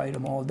you write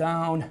them all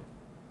down.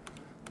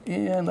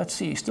 And let's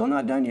see, still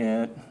not done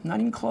yet, not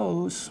even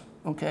close.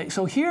 Okay,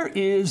 so here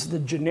is the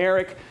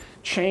generic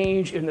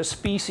change in the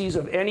species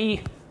of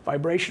any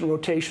vibration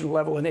rotation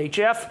level in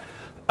HF.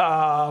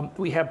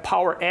 We have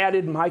power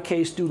added, in my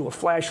case, due to a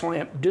flash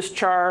lamp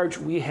discharge.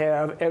 We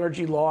have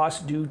energy loss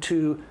due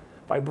to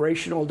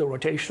vibrational to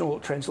rotational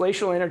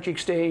translational energy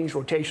exchange,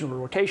 rotational to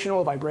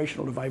rotational,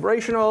 vibrational to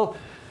vibrational.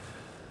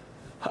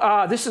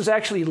 This is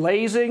actually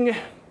lasing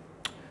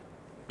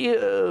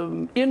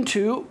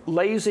into,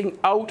 lasing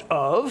out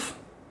of.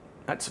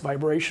 That's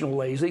vibrational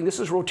lasing. This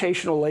is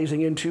rotational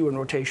lasing into and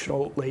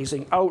rotational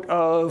lasing out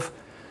of.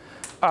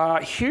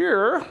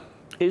 Here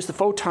is the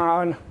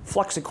photon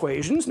flux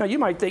equations. Now you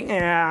might think,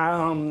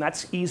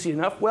 that's easy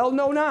enough. Well,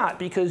 no, not,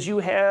 because you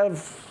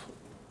have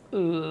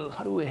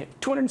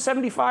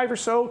 275 or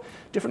so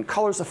different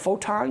colors of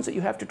photons that you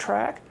have to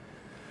track.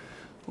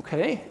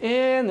 Okay,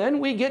 and then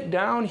we get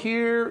down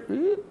here,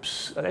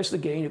 oops, that's the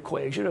gain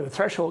equation, or the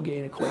threshold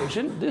gain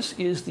equation. This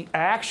is the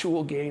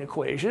actual gain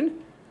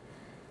equation.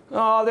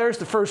 Oh, there's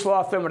the first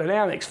law of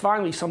thermodynamics,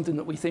 finally something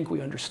that we think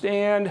we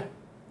understand.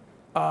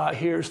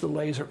 Here's the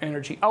laser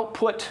energy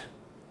output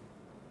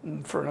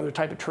for another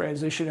type of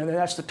transition, and then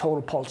that's the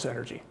total pulse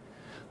energy.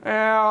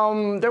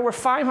 There were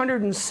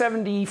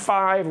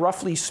 575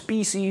 roughly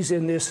species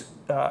in this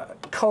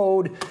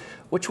code,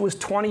 which was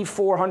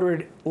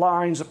 2,400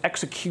 lines of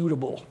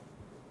executable,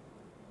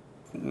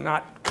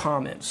 not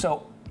common.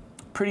 So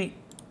pretty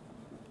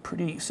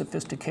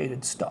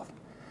sophisticated stuff.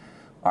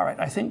 All right,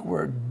 I think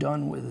we're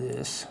done with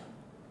this.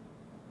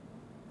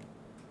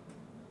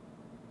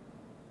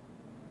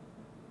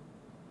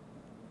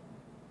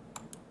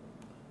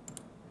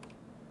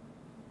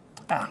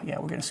 Yeah,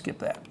 we're going to skip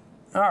that.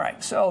 All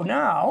right, so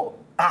now,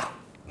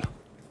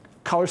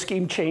 color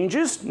scheme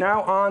changes.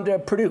 Now on to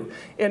Purdue.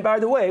 And by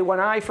the way, when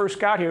I first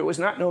got here, it was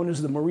not known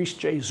as the Maurice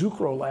J.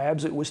 Zucrow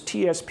Labs. It was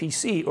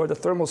TSPC, or the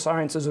Thermal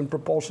Sciences and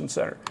Propulsion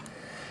Center.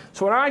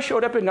 So when I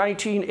showed up in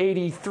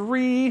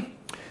 1983,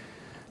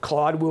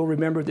 Claude will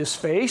remember this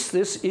face.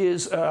 This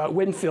is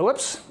Wynne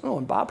Phillips. Oh,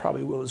 and Bob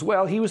probably will as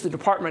well. He was the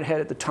department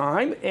head at the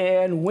time.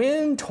 And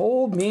Wynne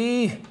told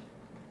me,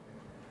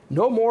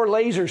 no more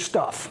laser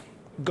stuff.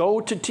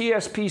 Go to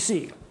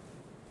TSPC.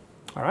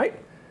 All right?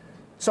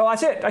 So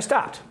that's it. I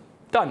stopped.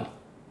 Done.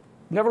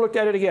 Never looked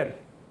at it again.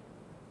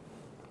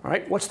 All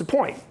right, what's the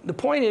point? The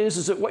point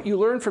is that what you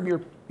learn from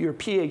your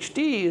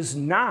PhD is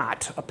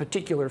not a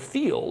particular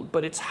field,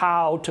 but it's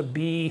how to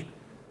be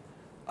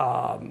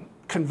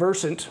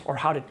conversant or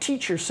how to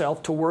teach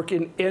yourself to work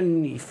in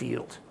any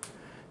field.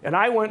 And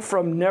I went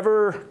from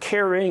never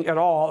caring at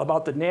all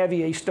about the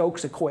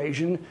Navier-Stokes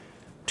equation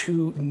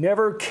to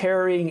never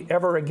caring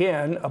ever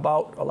again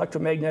about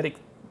electromagnetic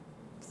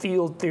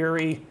field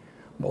theory,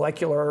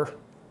 molecular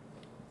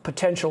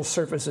potential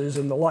surfaces,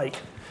 and the like.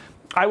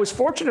 I was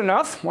fortunate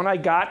enough when I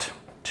got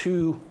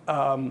to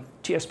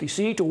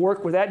TSPC to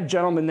work with that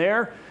gentleman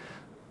there.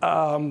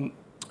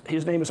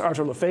 His name is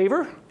Arthur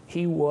Lefevre.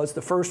 He was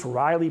the first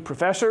Riley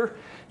professor,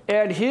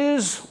 and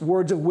his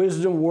words of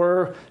wisdom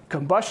were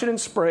combustion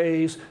and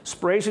sprays,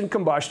 sprays and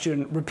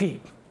combustion,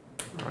 repeat.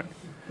 All right.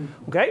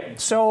 Okay,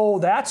 so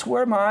that's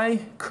where my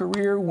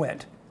career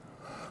went.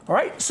 All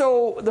right,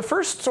 so the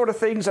first sort of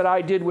things that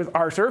I did with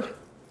Arthur,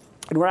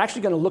 and we're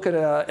actually going to look at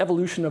an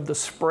evolution of the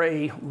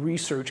spray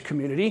research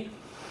community.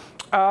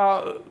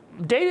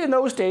 Data in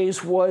those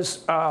days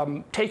was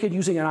taken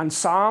using an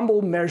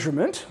ensemble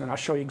measurement, and I'll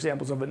show you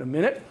examples of it in a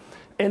minute,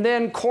 and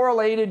then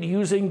correlated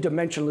using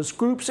dimensionless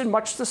groups in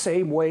much the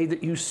same way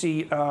that you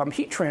see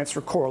heat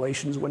transfer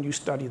correlations when you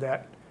study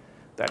that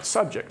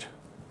subject.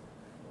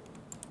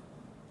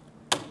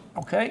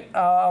 Okay,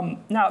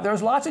 now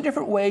there's lots of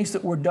different ways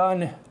that were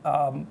done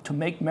to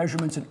make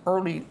measurements in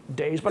early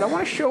days, but I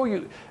want to show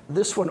you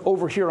this one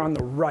over here on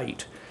the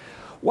right.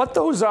 What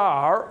those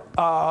are,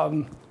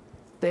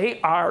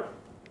 they are,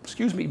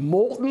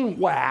 molten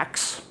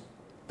wax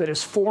that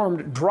has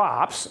formed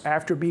drops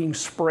after being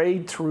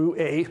sprayed through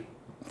a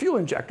fuel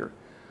injector.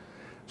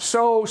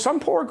 So some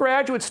poor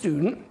graduate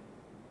student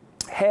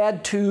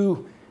had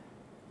to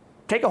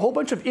take a whole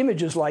bunch of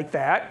images like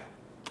that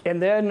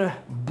and then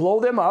blow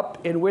them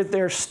up, and with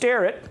their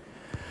Starrett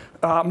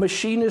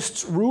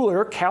machinist's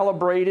ruler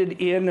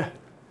calibrated in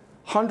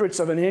hundredths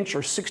of an inch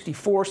or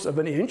 64ths of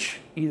an inch,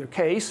 either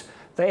case,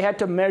 they had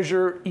to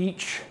measure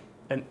each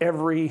and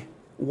every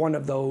one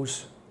of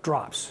those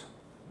drops.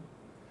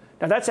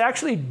 Now that's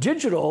actually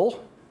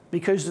digital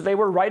because they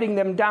were writing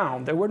them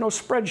down. There were no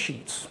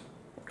spreadsheets,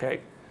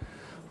 okay?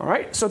 All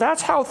right, so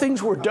that's how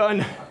things were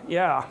done.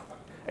 Yeah,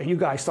 and you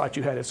guys thought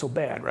you had it so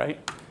bad, right?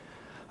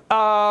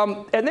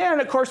 And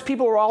then, of course,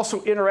 people were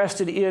also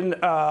interested in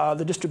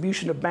the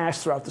distribution of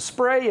mass throughout the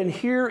spray, and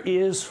here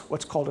is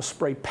what's called a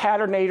spray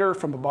patternator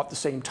from about the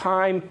same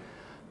time.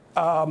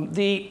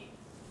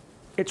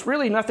 It's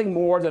really nothing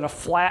more than a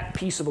flat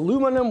piece of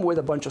aluminum with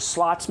a bunch of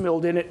slots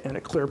milled in it and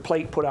a clear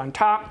plate put on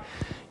top.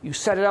 You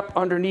set it up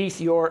underneath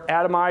your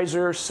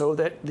atomizer so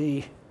that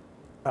the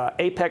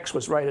apex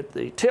was right at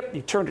the tip.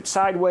 You turned it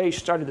sideways,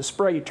 started the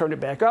spray, you turned it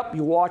back up.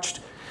 You watched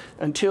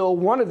until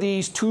one of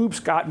these tubes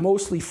got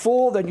mostly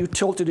full, then you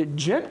tilted it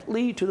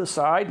gently to the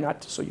side,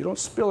 not so you don't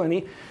spill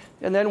any,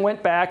 and then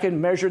went back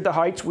and measured the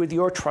heights with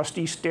your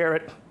trusty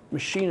Starrett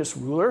machinist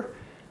ruler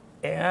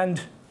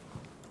and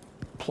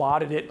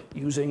plotted it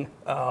using,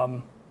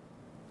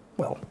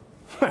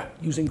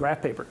 using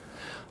graph paper.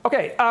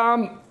 Okay,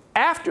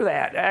 after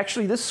that,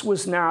 actually this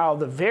was now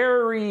the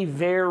very,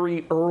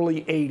 very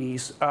early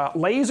 80s,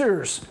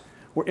 lasers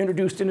were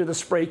introduced into the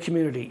spray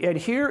community. And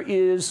here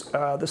is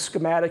the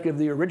schematic of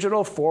the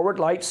original forward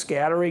light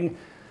scattering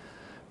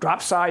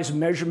drop size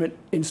measurement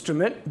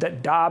instrument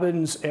that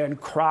Dobbins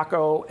and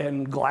Crocco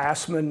and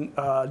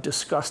Glassman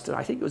discussed in,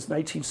 I think it was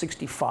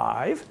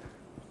 1965.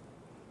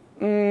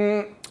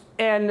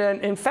 And then,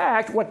 in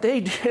fact, what they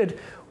did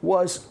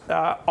was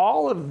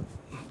all of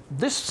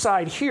this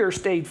side here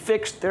stayed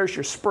fixed. There's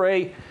your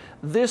spray.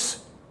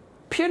 This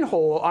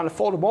pinhole on a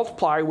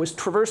photomultiplier was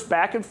traversed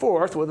back and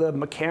forth with a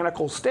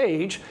mechanical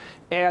stage,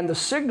 and the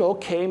signal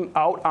came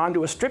out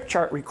onto a strip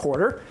chart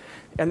recorder.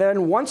 And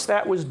then once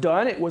that was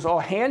done, it was all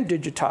hand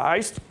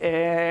digitized,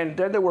 and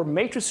then there were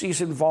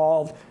matrices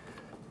involved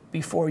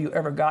before you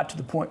ever got to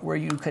the point where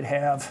you could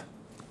have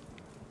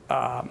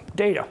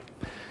data.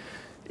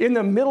 In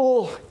the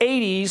middle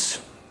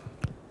 80s,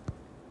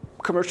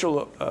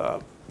 commercial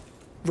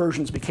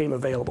versions became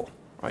available,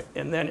 right?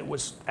 And then it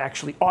was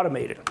actually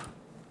automated.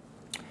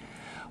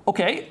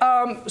 Okay,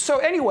 so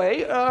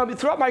anyway,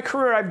 throughout my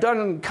career, I've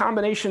done a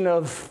combination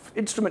of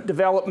instrument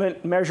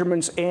development,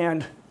 measurements,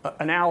 and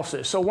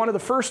analysis. So one of the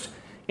first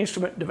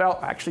instrument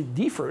development, actually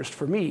the first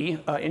for me,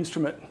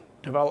 instrument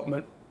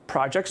development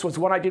projects was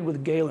one I did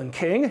with Galen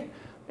King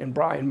and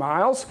Brian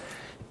Miles.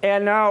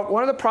 And now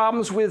one of the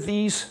problems with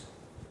these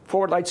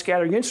forward light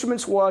scattering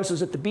instruments is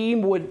that the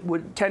beam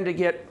would tend to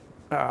get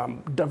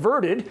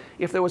diverted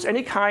if there was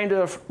any kind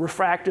of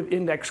refractive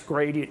index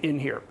gradient in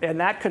here. And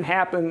that can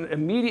happen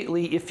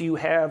immediately if you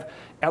have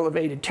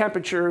elevated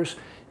temperatures,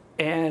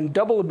 and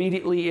double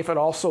immediately if it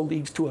also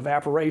leads to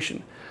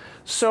evaporation.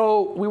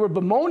 So we were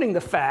bemoaning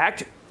the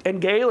fact, and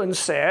Galen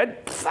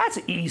said, that's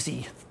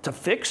easy to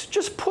fix.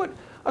 Just put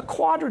a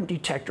quadrant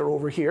detector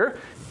over here,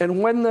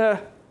 and when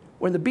the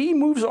beam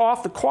moves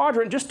off the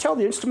quadrant, just tell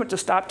the instrument to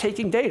stop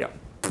taking data.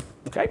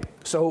 Okay,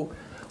 so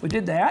we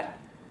did that.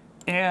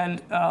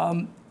 And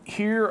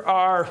here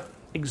are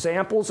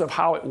examples of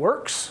how it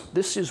works.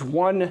 This is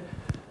one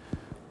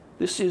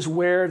This is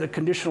where the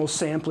conditional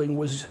sampling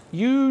was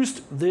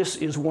used. This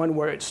is one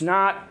where it's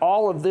not.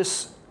 All of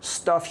this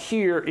stuff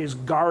here is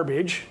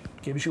garbage.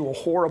 Gives you a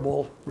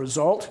horrible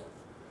result.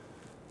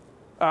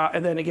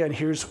 And then again,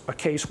 here's a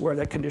case where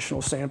that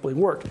conditional sampling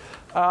worked.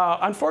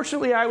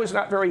 Unfortunately, I was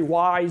not very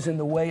wise in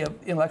the way of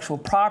intellectual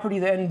property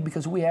then,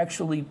 because we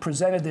actually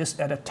presented this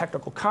at a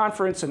technical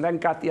conference and then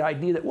got the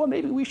idea that, well,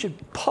 maybe we should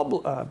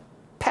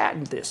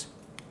patent this.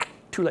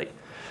 Too late.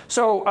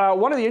 So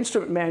one of the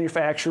instrument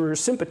manufacturers,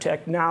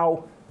 Sympatec,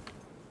 now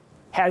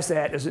has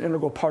that as an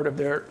integral part of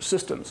their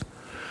systems.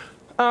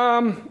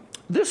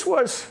 This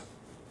was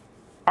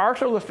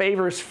Arthur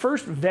Lefever's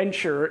first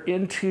venture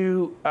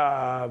into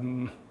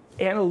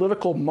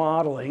analytical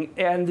modeling,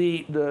 and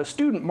the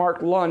student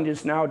Mark Lund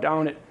is now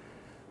down at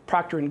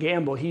Procter &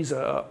 Gamble. He's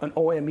an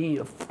OME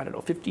of, I don't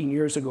know, 15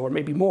 years ago or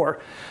maybe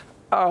more.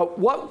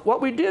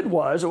 What we did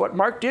was, or what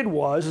Mark did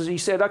was, is he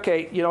said,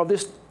 okay, you know,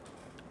 this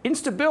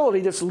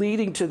instability that's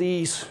leading to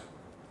these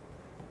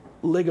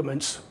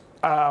ligaments,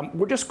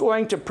 we're just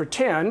going to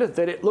pretend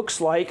that it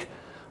looks like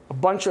a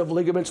bunch of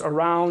ligaments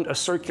around a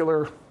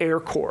circular air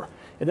core.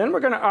 And then we're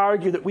going to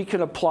argue that we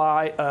can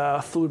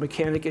apply fluid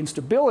mechanic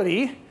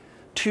instability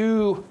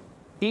to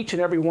each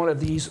and every one of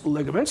these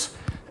ligaments.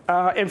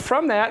 And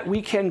from that,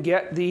 we can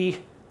get the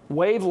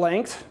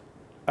wavelength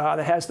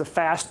that has the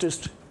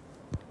fastest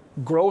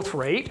growth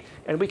rate.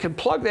 And we can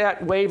plug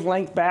that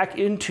wavelength back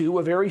into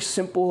a very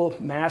simple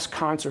mass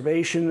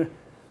conservation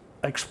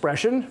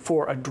expression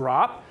for a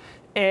drop.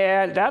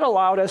 And that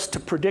allowed us to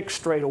predict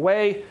straight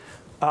away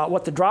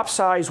what the drop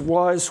size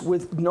was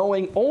with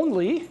knowing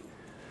only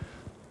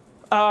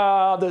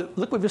the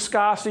liquid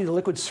viscosity, the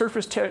liquid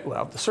surface tension,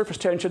 well, the surface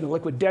tension, the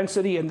liquid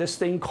density, and this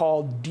thing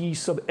called D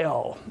sub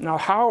L. Now,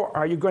 how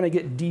are you going to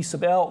get D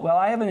sub L? Well,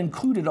 I haven't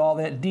included all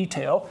that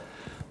detail,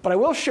 but I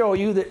will show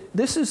you that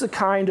this is the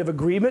kind of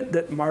agreement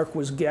that Mark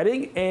was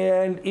getting.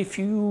 And if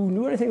you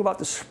knew anything about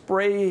the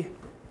spray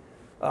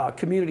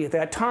community at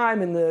that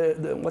time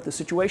and what the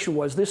situation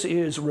was, this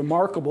is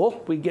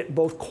remarkable. We get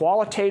both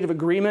qualitative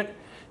agreement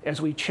as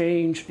we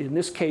change, in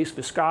this case,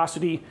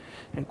 viscosity,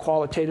 and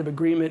qualitative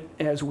agreement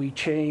as we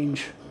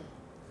change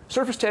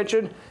surface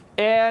tension.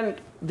 And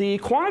the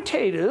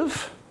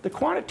quantitative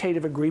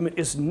agreement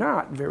is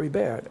not very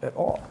bad at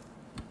all.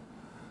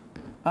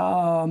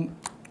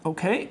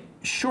 Okay,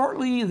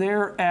 shortly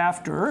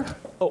thereafter,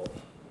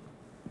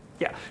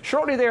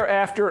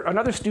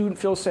 another student,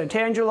 Phil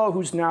Santangelo,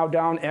 who's now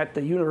down at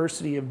the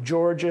University of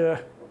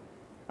Georgia,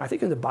 I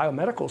think in the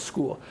biomedical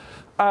school,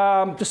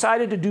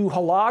 decided to do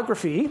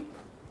holography.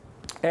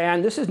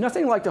 And this is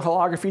nothing like the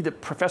holography that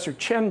Professor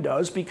Chen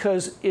does,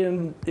 because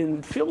in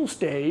Phil's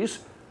days,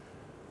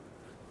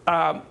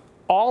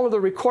 all of the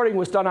recording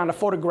was done on a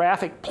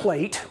photographic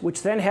plate,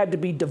 which then had to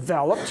be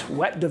developed,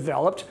 wet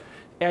developed.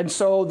 And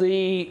so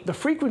the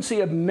frequency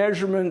of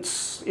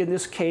measurements in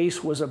this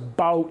case was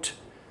about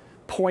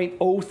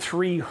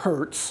 0.03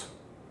 hertz.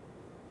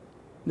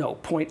 No,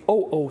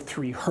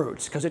 0.003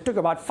 hertz, because it took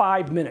about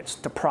 5 minutes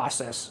to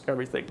process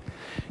everything.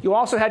 You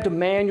also had to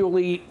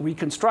manually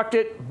reconstruct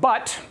it,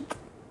 but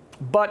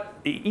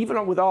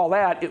even with all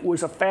that, it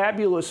was a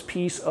fabulous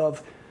piece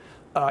of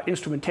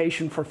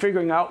instrumentation for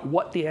figuring out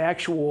what the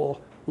actual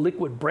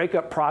liquid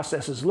breakup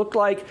processes looked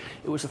like.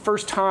 It was the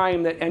first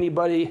time that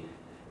anybody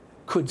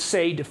could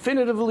say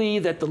definitively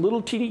that the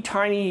little teeny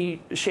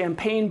tiny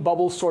champagne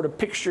bubble sort of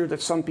picture that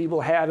some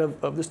people had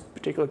of this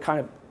particular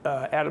kind of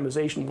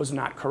atomization was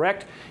not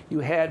correct.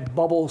 You had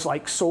bubbles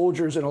like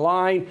soldiers in a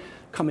line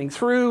coming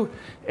through,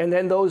 and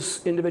then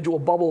those individual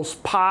bubbles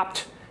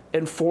popped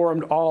and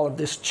formed all of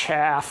this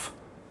chaff,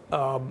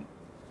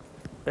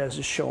 as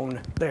is shown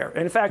there.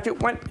 And in fact,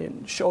 it went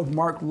and showed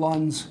Mark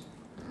Lund's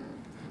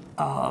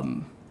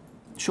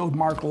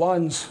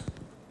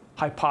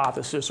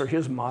hypothesis, or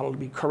his model, to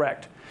be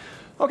correct.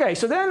 Okay,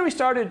 so then I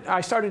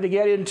started to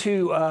get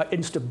into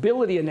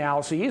instability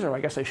analyses, or I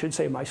guess I should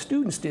say my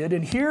students did.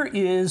 And here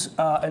is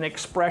an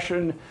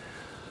expression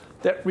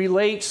that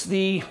relates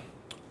the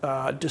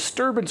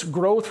disturbance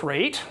growth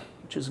rate,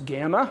 which is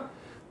gamma,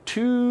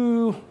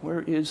 to,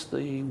 where is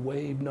the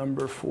wave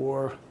number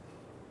for,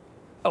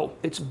 oh,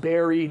 it's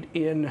buried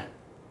in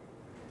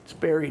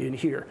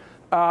here.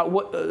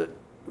 What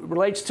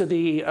relates to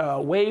the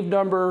wave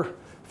number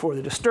for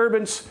the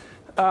disturbance.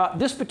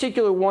 This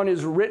particular one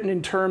is written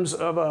in terms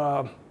of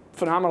a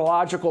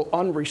phenomenological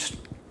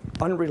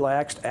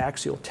unrelaxed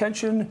axial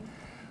tension,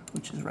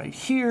 which is right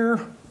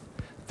here.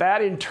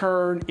 That in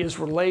turn is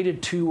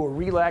related to a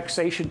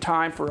relaxation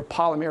time for a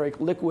polymeric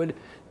liquid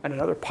and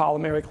another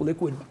polymeric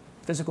liquid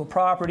physical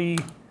property,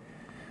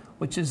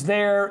 which is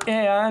there,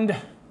 and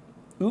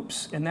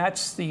oops, and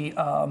that's the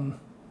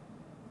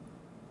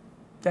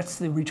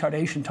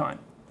retardation time.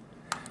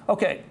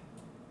 Okay,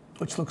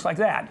 which looks like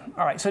that.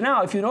 All right, so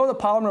now if you know the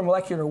polymer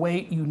molecular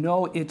weight, you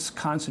know its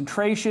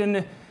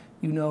concentration,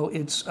 you know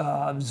its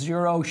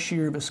zero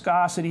shear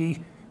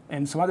viscosity,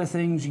 and some other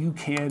things you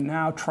can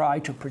now try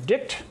to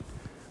predict.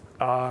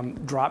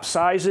 Drop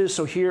sizes.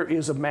 So here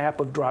is a map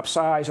of drop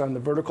size on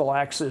the vertical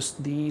axis.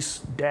 These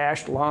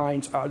dashed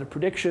lines are the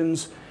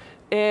predictions.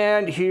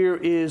 And here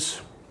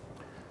is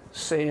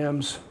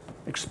Sam's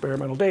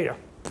experimental data.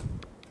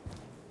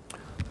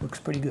 Looks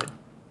pretty good.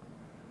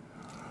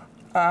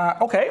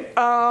 Okay,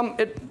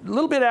 a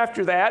little bit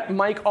after that,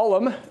 Mike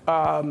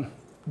Ullum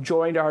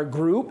joined our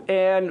group,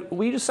 and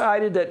we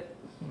decided that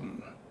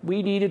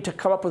we needed to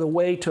come up with a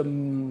way to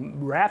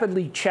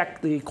rapidly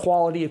check the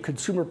quality of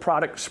consumer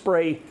product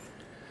spray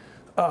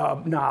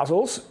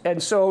nozzles.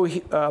 And so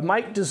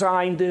Mike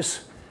designed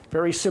this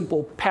very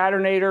simple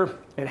patternator.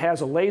 It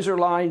has a laser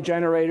line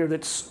generator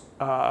that's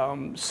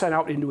sent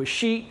out into a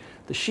sheet.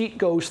 The sheet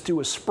goes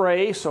through a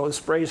spray, so the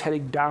spray is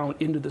heading down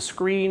into the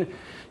screen.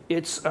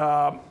 It's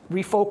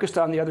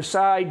refocused on the other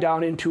side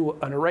down into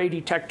an array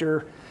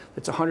detector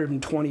that's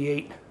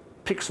 128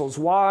 pixels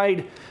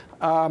wide,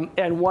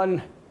 and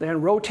one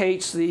then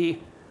rotates the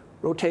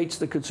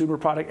consumer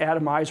product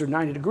atomizer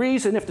 90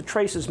 degrees, and if the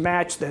traces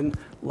match, then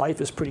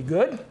life is pretty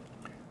good.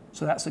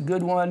 So that's a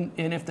good one,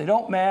 and if they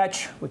don't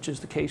match, which is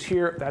the case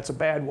here, that's a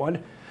bad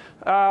one.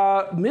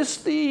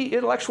 Missed the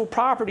intellectual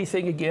property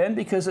thing again,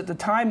 because at the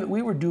time that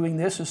we were doing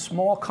this, a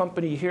small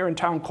company here in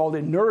town called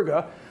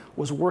Energa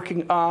was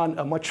working on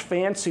a much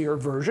fancier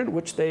version,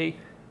 which they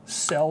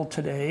sell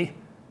today.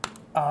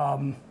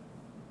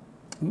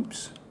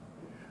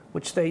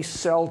 Which they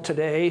sell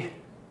today.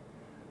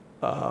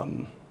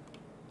 There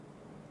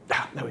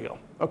we go.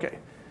 Okay.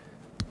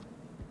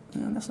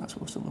 And that's not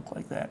supposed to look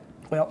like that.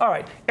 Well, all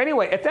right.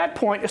 Anyway, at that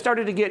point, I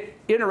started to get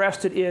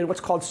interested in what's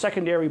called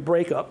secondary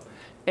breakup.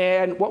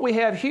 And what we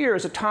have here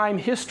is a time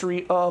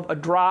history of a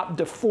drop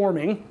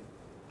deforming.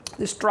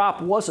 This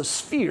drop was a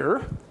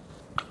sphere,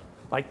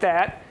 like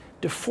that,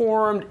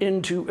 deformed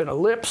into an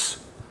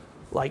ellipse,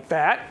 like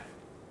that,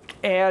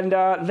 and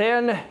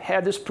then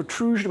had this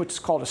protrusion, which is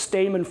called a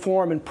stamen,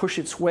 form and push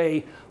its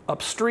way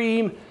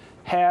upstream,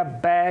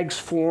 have bags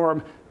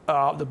form.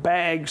 The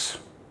bags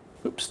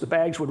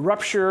would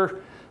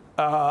rupture.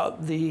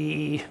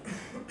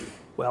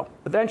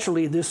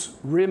 Eventually this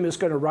rim is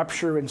going to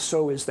rupture, and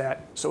so is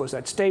that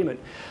stamen.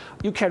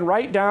 You can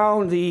write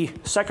down the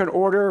second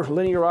order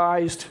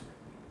linearized,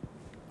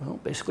 well,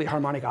 basically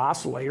harmonic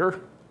oscillator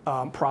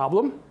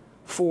problem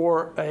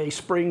for a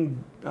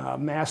spring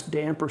mass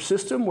damper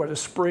system, where the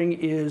spring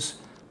is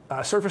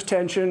surface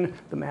tension,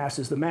 the mass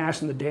is the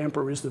mass, and the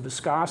damper is the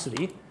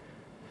viscosity.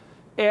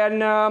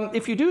 And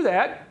if you do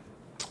that,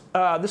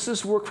 this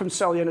is work from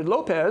Celianid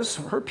Lopez,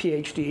 her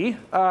PhD,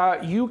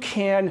 you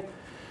can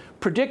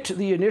predict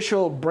the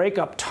initial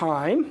breakup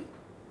time.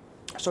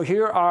 So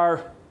here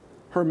are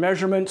her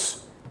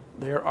measurements,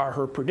 there are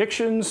her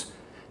predictions,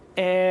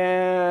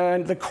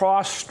 and the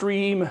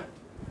cross-stream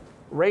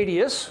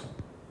radius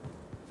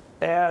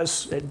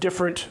as at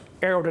different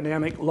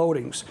aerodynamic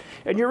loadings.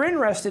 And you're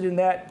interested in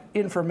that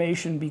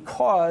information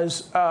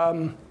because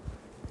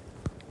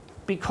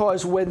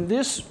when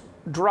this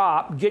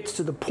drop gets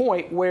to the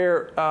point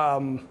where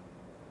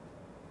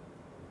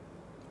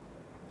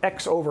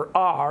x over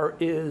r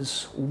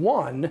is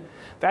 1,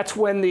 that's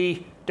when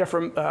the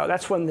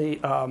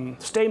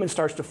stamen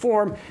starts to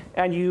form,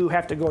 and you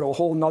have to go to a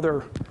whole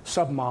nother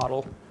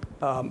submodel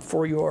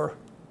for your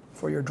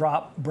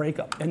drop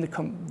breakup. And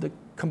the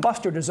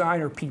combustor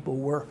designer people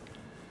were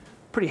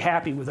pretty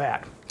happy with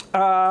that.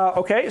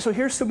 Okay, so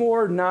here's some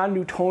more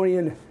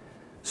non-Newtonian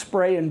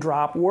spray and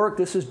drop work.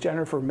 This is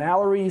Jennifer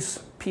Mallory's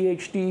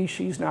PhD.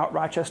 She's now at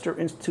Rochester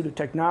Institute of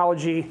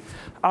Technology.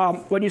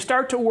 When you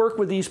start to work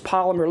with these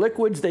polymer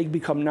liquids, they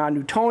become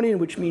non-Newtonian,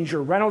 which means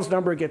your Reynolds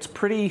number gets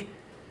pretty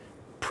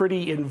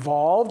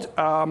involved.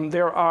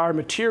 There are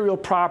material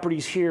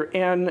properties here,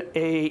 N,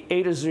 A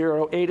to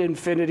 0, A to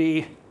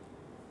infinity,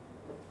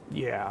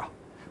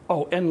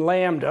 and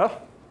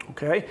lambda,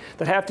 okay,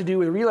 that have to do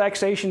with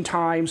relaxation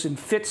times and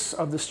fits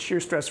of the shear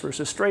stress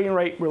versus strain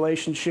rate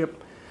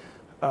relationship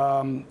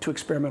to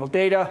experimental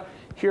data.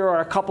 Here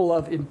are a couple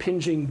of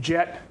impinging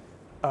jet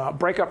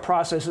breakup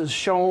processes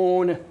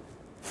shown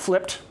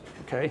flipped.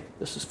 Okay,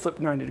 this is flipped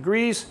 90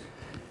 degrees.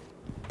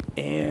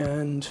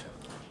 And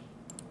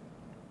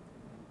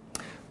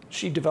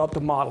she developed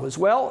a model as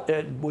well.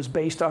 It was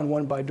based on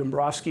one by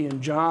Dombrowski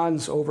and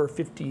Johns over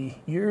 50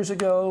 years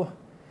ago.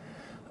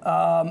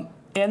 And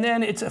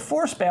then it's a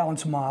force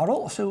balance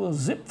model, so we'll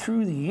zip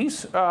through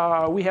these.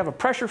 We have a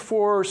pressure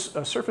force,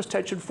 a surface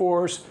tension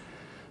force,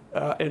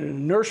 an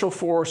inertial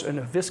force, and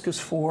a viscous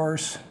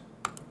force,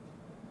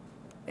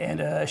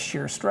 and a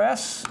shear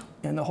stress.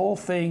 And the whole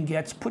thing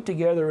gets put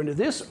together into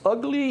this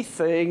ugly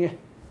thing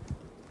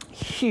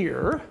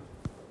here,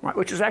 right,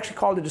 which is actually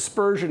called the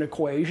dispersion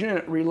equation, and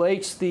it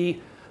relates the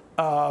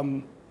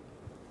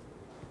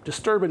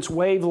disturbance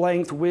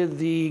wavelength with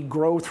the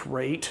growth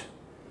rate.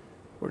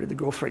 Where did the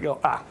growth rate go?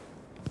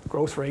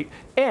 Growth rate.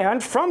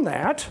 And from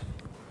that,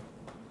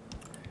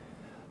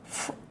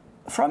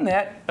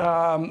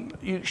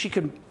 she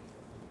can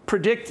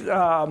predict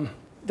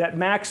that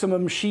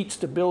maximum sheet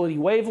stability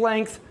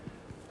wavelength.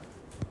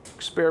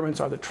 Experiments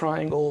are the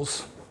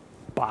triangles,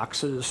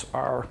 boxes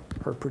are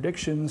her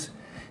predictions.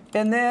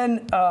 And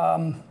then,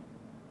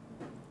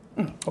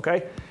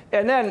 okay,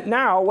 and then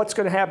now what's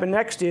going to happen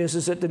next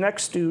is that the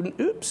next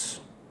student,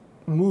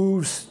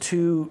 moves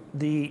to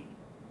the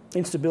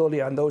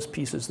instability on those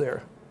pieces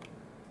there.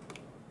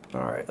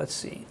 All right, let's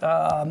see.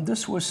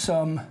 This was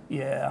some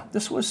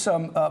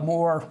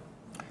more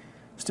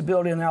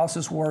stability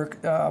analysis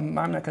work. I'm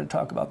not going to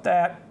talk about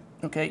that.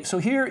 Okay, so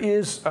here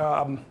is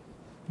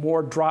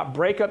more drop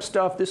breakup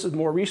stuff. This is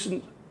more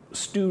recent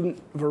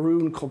student,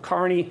 Varun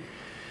Kulkarni.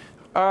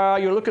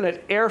 You're looking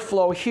at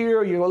airflow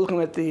here. You're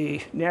looking at the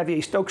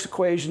Navier-Stokes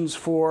equations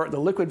for the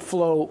liquid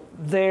flow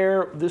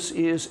there. This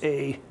is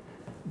a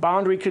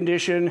boundary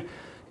condition.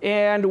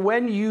 And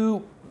when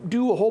you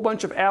do a whole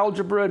bunch of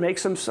algebra, make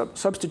some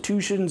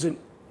substitutions, and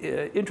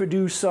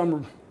introduce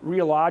some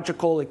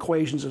rheological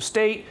equations of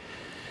state,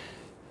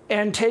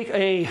 and take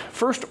a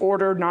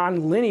first-order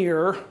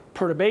nonlinear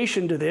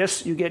perturbation to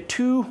this, you get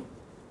two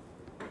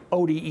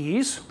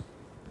ODEs,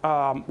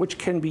 which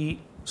can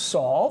be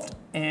solved,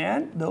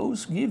 and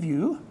those give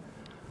you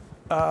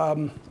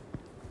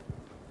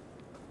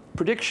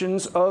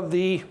predictions of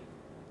the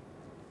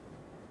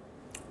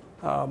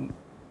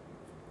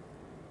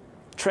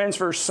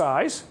transverse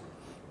size.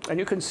 And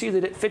you can see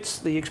that it fits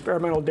the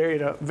experimental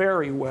data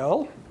very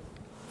well.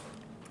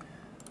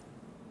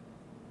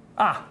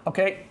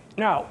 Okay.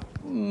 Now,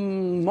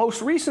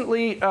 most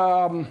recently,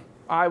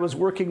 I was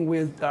working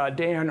with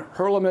Dan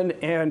Hurleman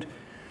and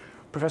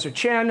Professor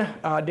Chen.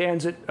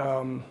 Dan's at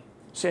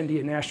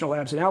Sandia National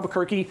Labs in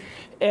Albuquerque.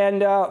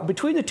 And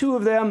between the two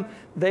of them,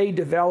 they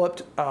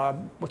developed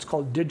what's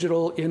called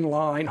digital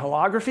inline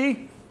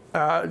holography.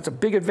 It's a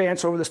big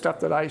advance over the stuff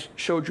that I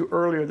showed you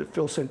earlier that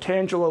Phil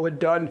Santangelo had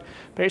done.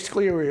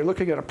 Basically, where you're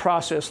looking at a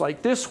process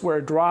like this, where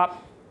a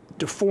drop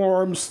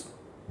deforms,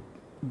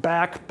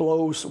 back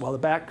blows, well,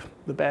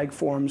 the bag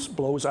forms,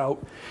 blows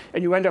out,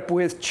 and you end up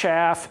with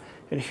chaff.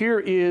 And here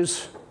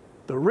is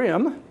the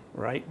rim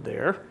right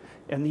there,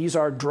 and these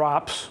are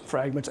drops,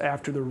 fragments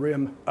after the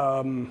rim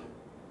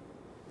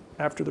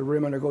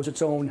undergoes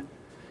its own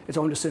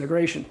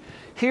disintegration.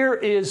 Here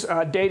is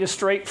data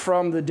straight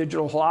from the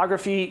digital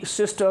holography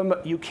system.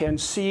 You can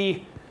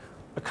see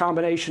a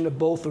combination of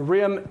both the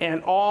rim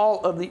and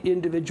all of the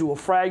individual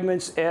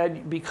fragments,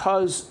 and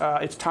because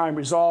it's time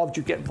resolved,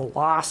 you get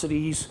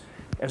velocities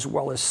as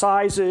well as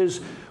sizes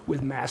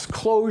with mass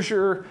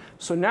closure.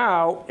 So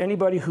now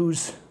anybody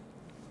who's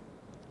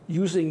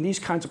using these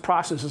kinds of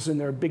processes in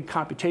their big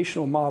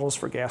computational models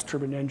for gas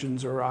turbine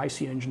engines or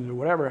IC engines or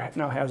whatever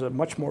now has a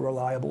much more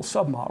reliable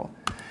submodel.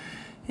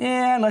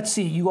 And let's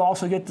see, you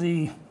also get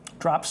the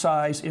drop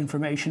size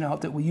information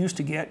out that we used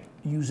to get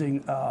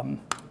using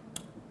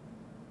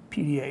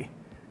PDA.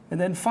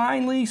 And then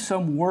finally,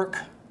 some work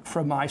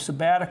from my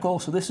sabbatical.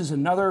 So this is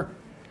another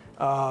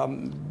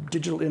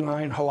digital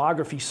inline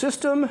holography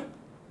system.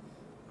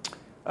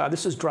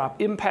 This is drop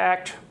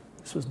impact.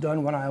 This was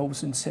done when I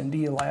was in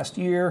Sandia last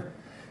year.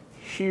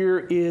 Here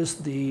is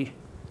the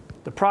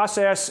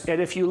process.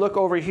 And if you look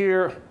over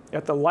here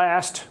at the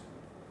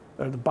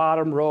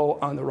bottom row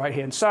on the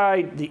right-hand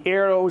side, the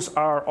arrows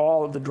are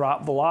all of the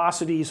drop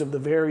velocities of the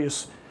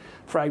various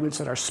fragments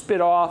that are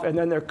spit off, and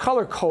then they're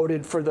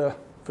color-coded for the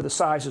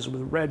sizes,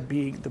 with red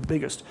being the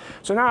biggest.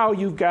 So now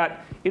you've got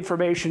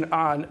information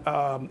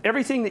on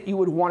everything that you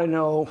would want to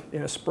know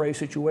in a spray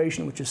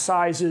situation, which is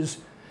sizes,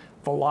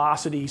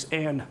 velocities,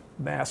 and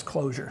mass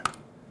closure.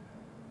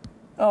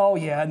 Oh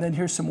yeah, and then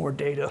here's some more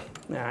data.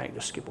 I can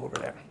just skip over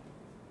that.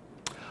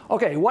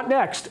 Okay, what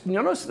next?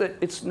 Notice that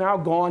it's now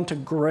gone to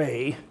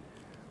gray.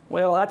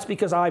 Well, that's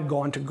because I've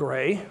gone to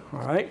gray, all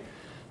right?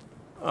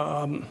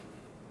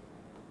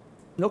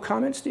 No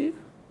comment, Steve?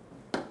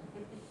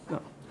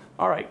 No.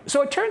 All right,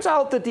 so it turns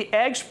out that the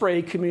ag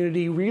spray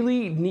community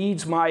really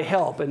needs my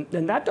help. And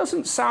that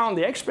doesn't sound,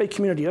 the ag spray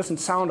community doesn't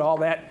sound all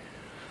that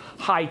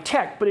high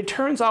tech, but it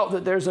turns out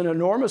that there's an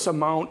enormous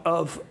amount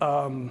of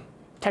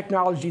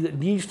technology that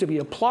needs to be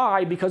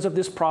applied because of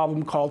this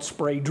problem called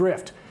spray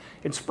drift.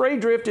 And spray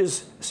drift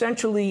is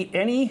essentially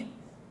any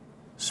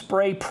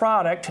spray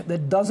product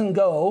that doesn't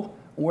go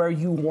where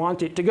you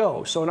want it to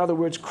go. So in other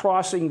words,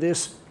 crossing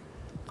this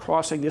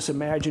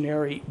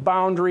imaginary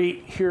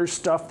boundary. Here's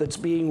stuff that's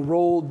being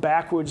rolled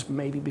backwards,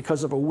 maybe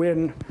because of a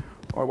wind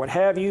or what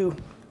have you.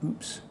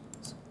 Oops,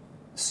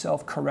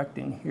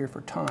 self-correcting here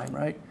for time,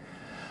 right?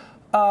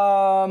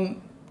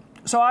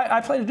 So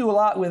I plan to do a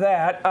lot with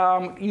that.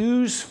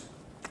 Use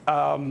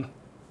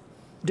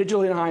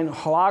digital inline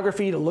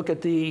holography to look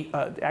at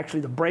actually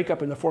the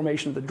breakup and the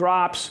formation of the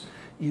drops.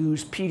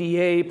 Use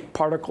PDA,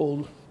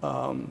 particle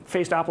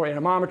phase Doppler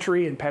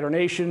anemometry and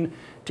patternation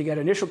to get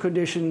initial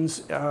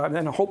conditions, and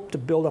then I hope to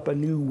build up a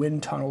new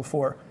wind tunnel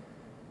for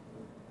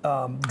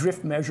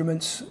drift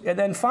measurements. And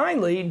then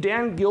finally,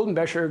 Dan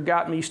Gildenbecher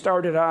got me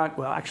started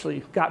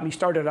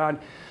on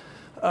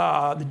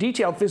the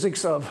detailed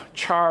physics of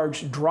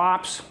charged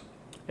drops.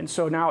 And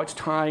so now it's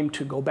time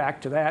to go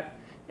back to that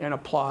and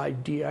apply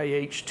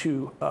DIH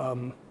to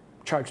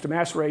charge to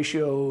mass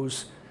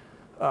ratios,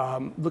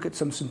 look at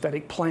some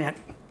synthetic plant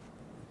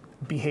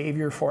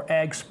behavior for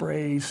ag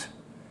sprays,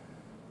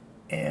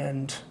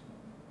 and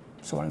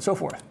so on and so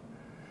forth.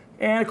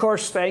 And of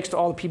course, thanks to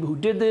all the people who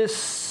did this,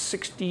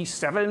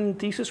 67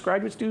 thesis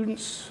graduate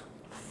students,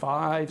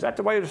 5. Is that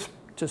the way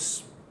to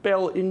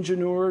spell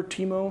ingenieur,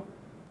 Timo?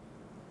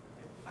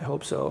 I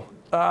hope so.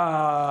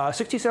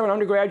 67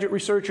 undergraduate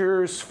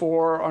researchers,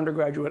 4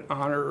 undergraduate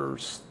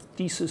honors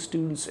thesis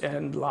students,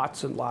 and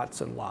lots and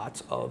lots and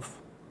lots of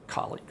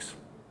colleagues.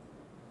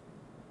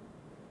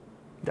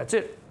 That's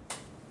it.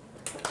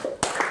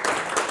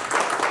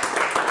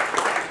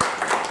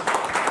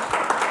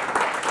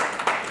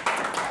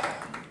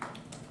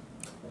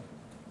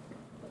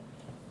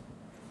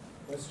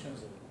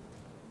 Questions?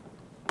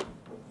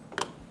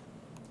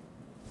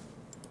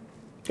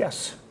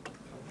 Yes? How do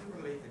you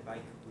relate the bike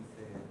with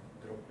the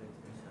droplet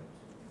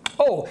results?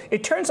 Oh,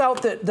 it turns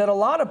out that a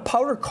lot of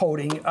powder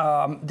coating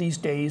these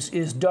days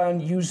is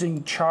done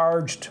using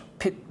charged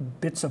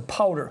bits of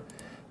powder.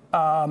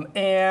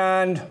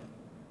 And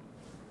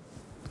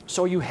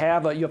so you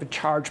have a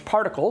charged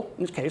particle,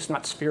 in this case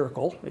not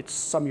spherical, it's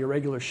some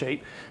irregular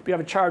shape. But you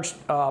have a charged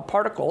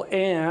particle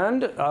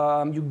and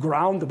you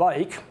ground the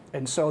bike,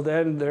 and so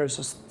then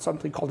there's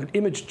something called an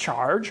image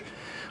charge,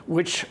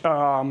 which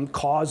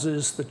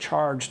causes the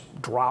charged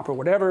drop or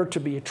whatever to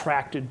be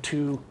attracted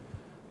to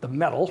the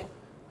metal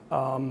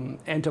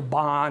and to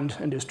bond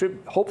and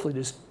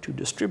hopefully to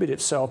distribute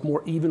itself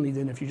more evenly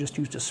than if you just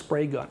used a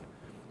spray gun.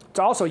 It's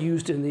also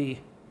used in the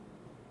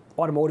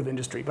automotive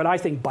industry, but I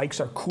think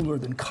bikes are cooler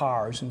than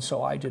cars, and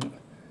so I didn't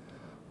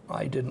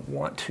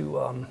want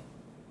to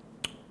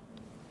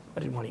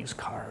use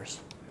cars.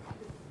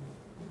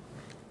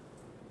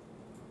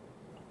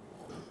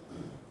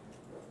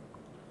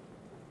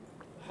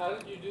 How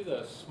did you do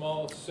the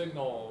small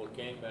signal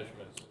gain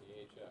measurements in the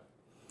HF?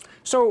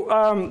 So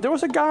there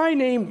was a guy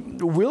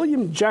named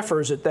William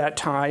Jeffers at that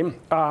time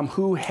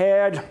who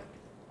had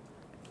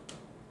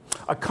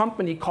a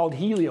company called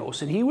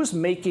Helios, and he was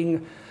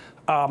making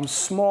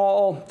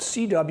small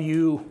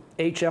CW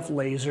HF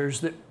lasers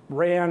that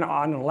ran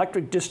on an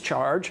electric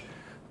discharge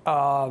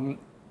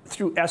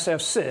through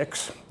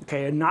SF6,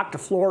 okay, and knocked a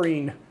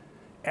fluorine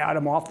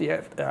atom off the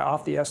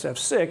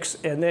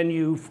SF6, and then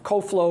you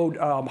co-flowed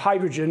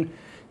hydrogen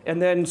and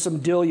then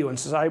some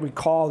diluents. As I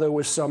recall, there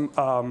was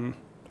some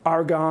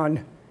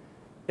argon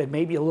and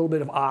maybe a little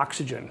bit of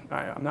oxygen.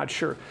 I'm not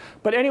sure,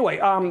 but anyway,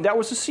 that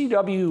was a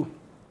CW.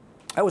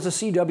 That was a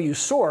CW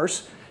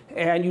source,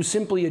 and you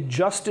simply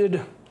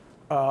adjusted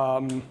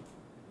the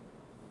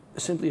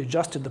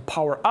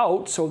power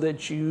out so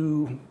that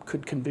you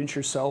could convince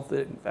yourself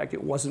that, in fact,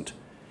 it wasn't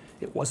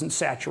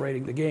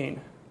saturating the gain.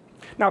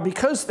 Now,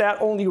 because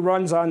that only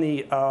runs on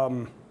the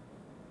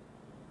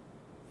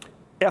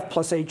F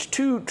plus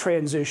H2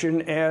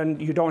 transition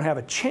and you don't have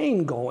a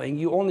chain going,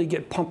 you only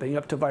get pumping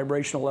up to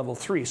vibrational level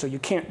 3. So you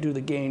can't do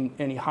the gain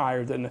any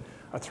higher than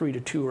a 3 to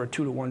 2 or a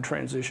 2 to 1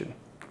 transition.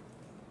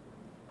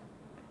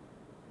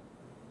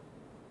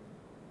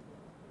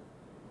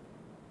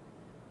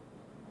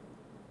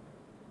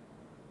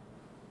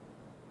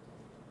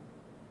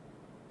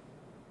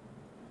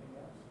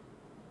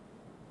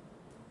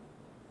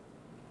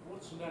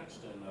 What's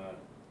next in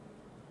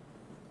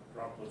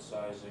droplet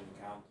sizing,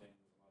 counting,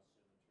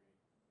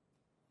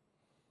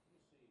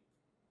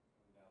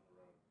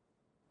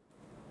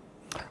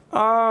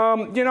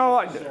 You know,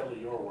 not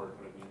necessarily your work,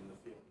 but I mean in the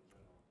field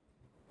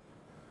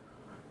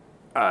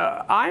in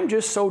general? I'm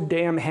just so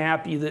damn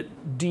happy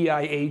that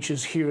DIH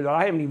is here that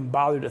I haven't even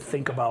bothered to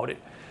think about it.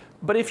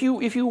 But if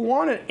you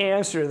want an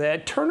answer to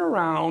that, turn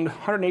around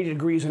 180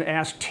 degrees and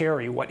ask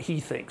Terry what he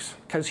thinks,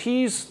 because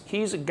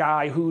he's a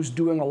guy who's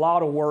doing a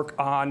lot of work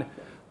on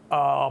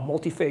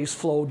multi-phase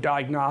flow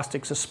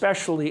diagnostics,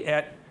 especially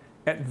at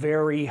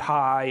very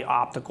high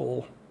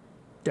optical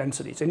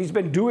densities, and he's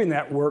been doing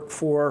that work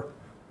for,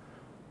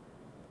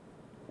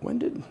 when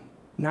did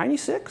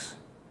 96?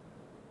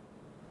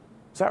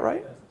 Is that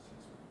right?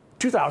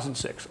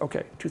 2006.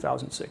 Okay,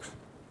 2006.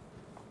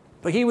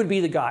 But he would be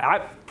the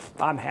guy.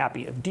 I'm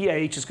happy. If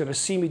DIH is going to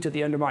see me to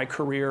the end of my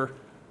career,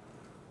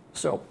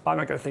 so I'm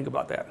not going to think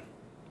about that.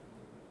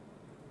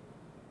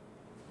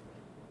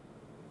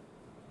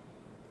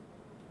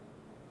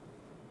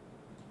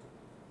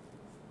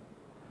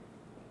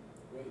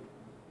 Great.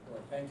 Well,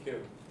 thank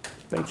you.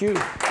 Thank you.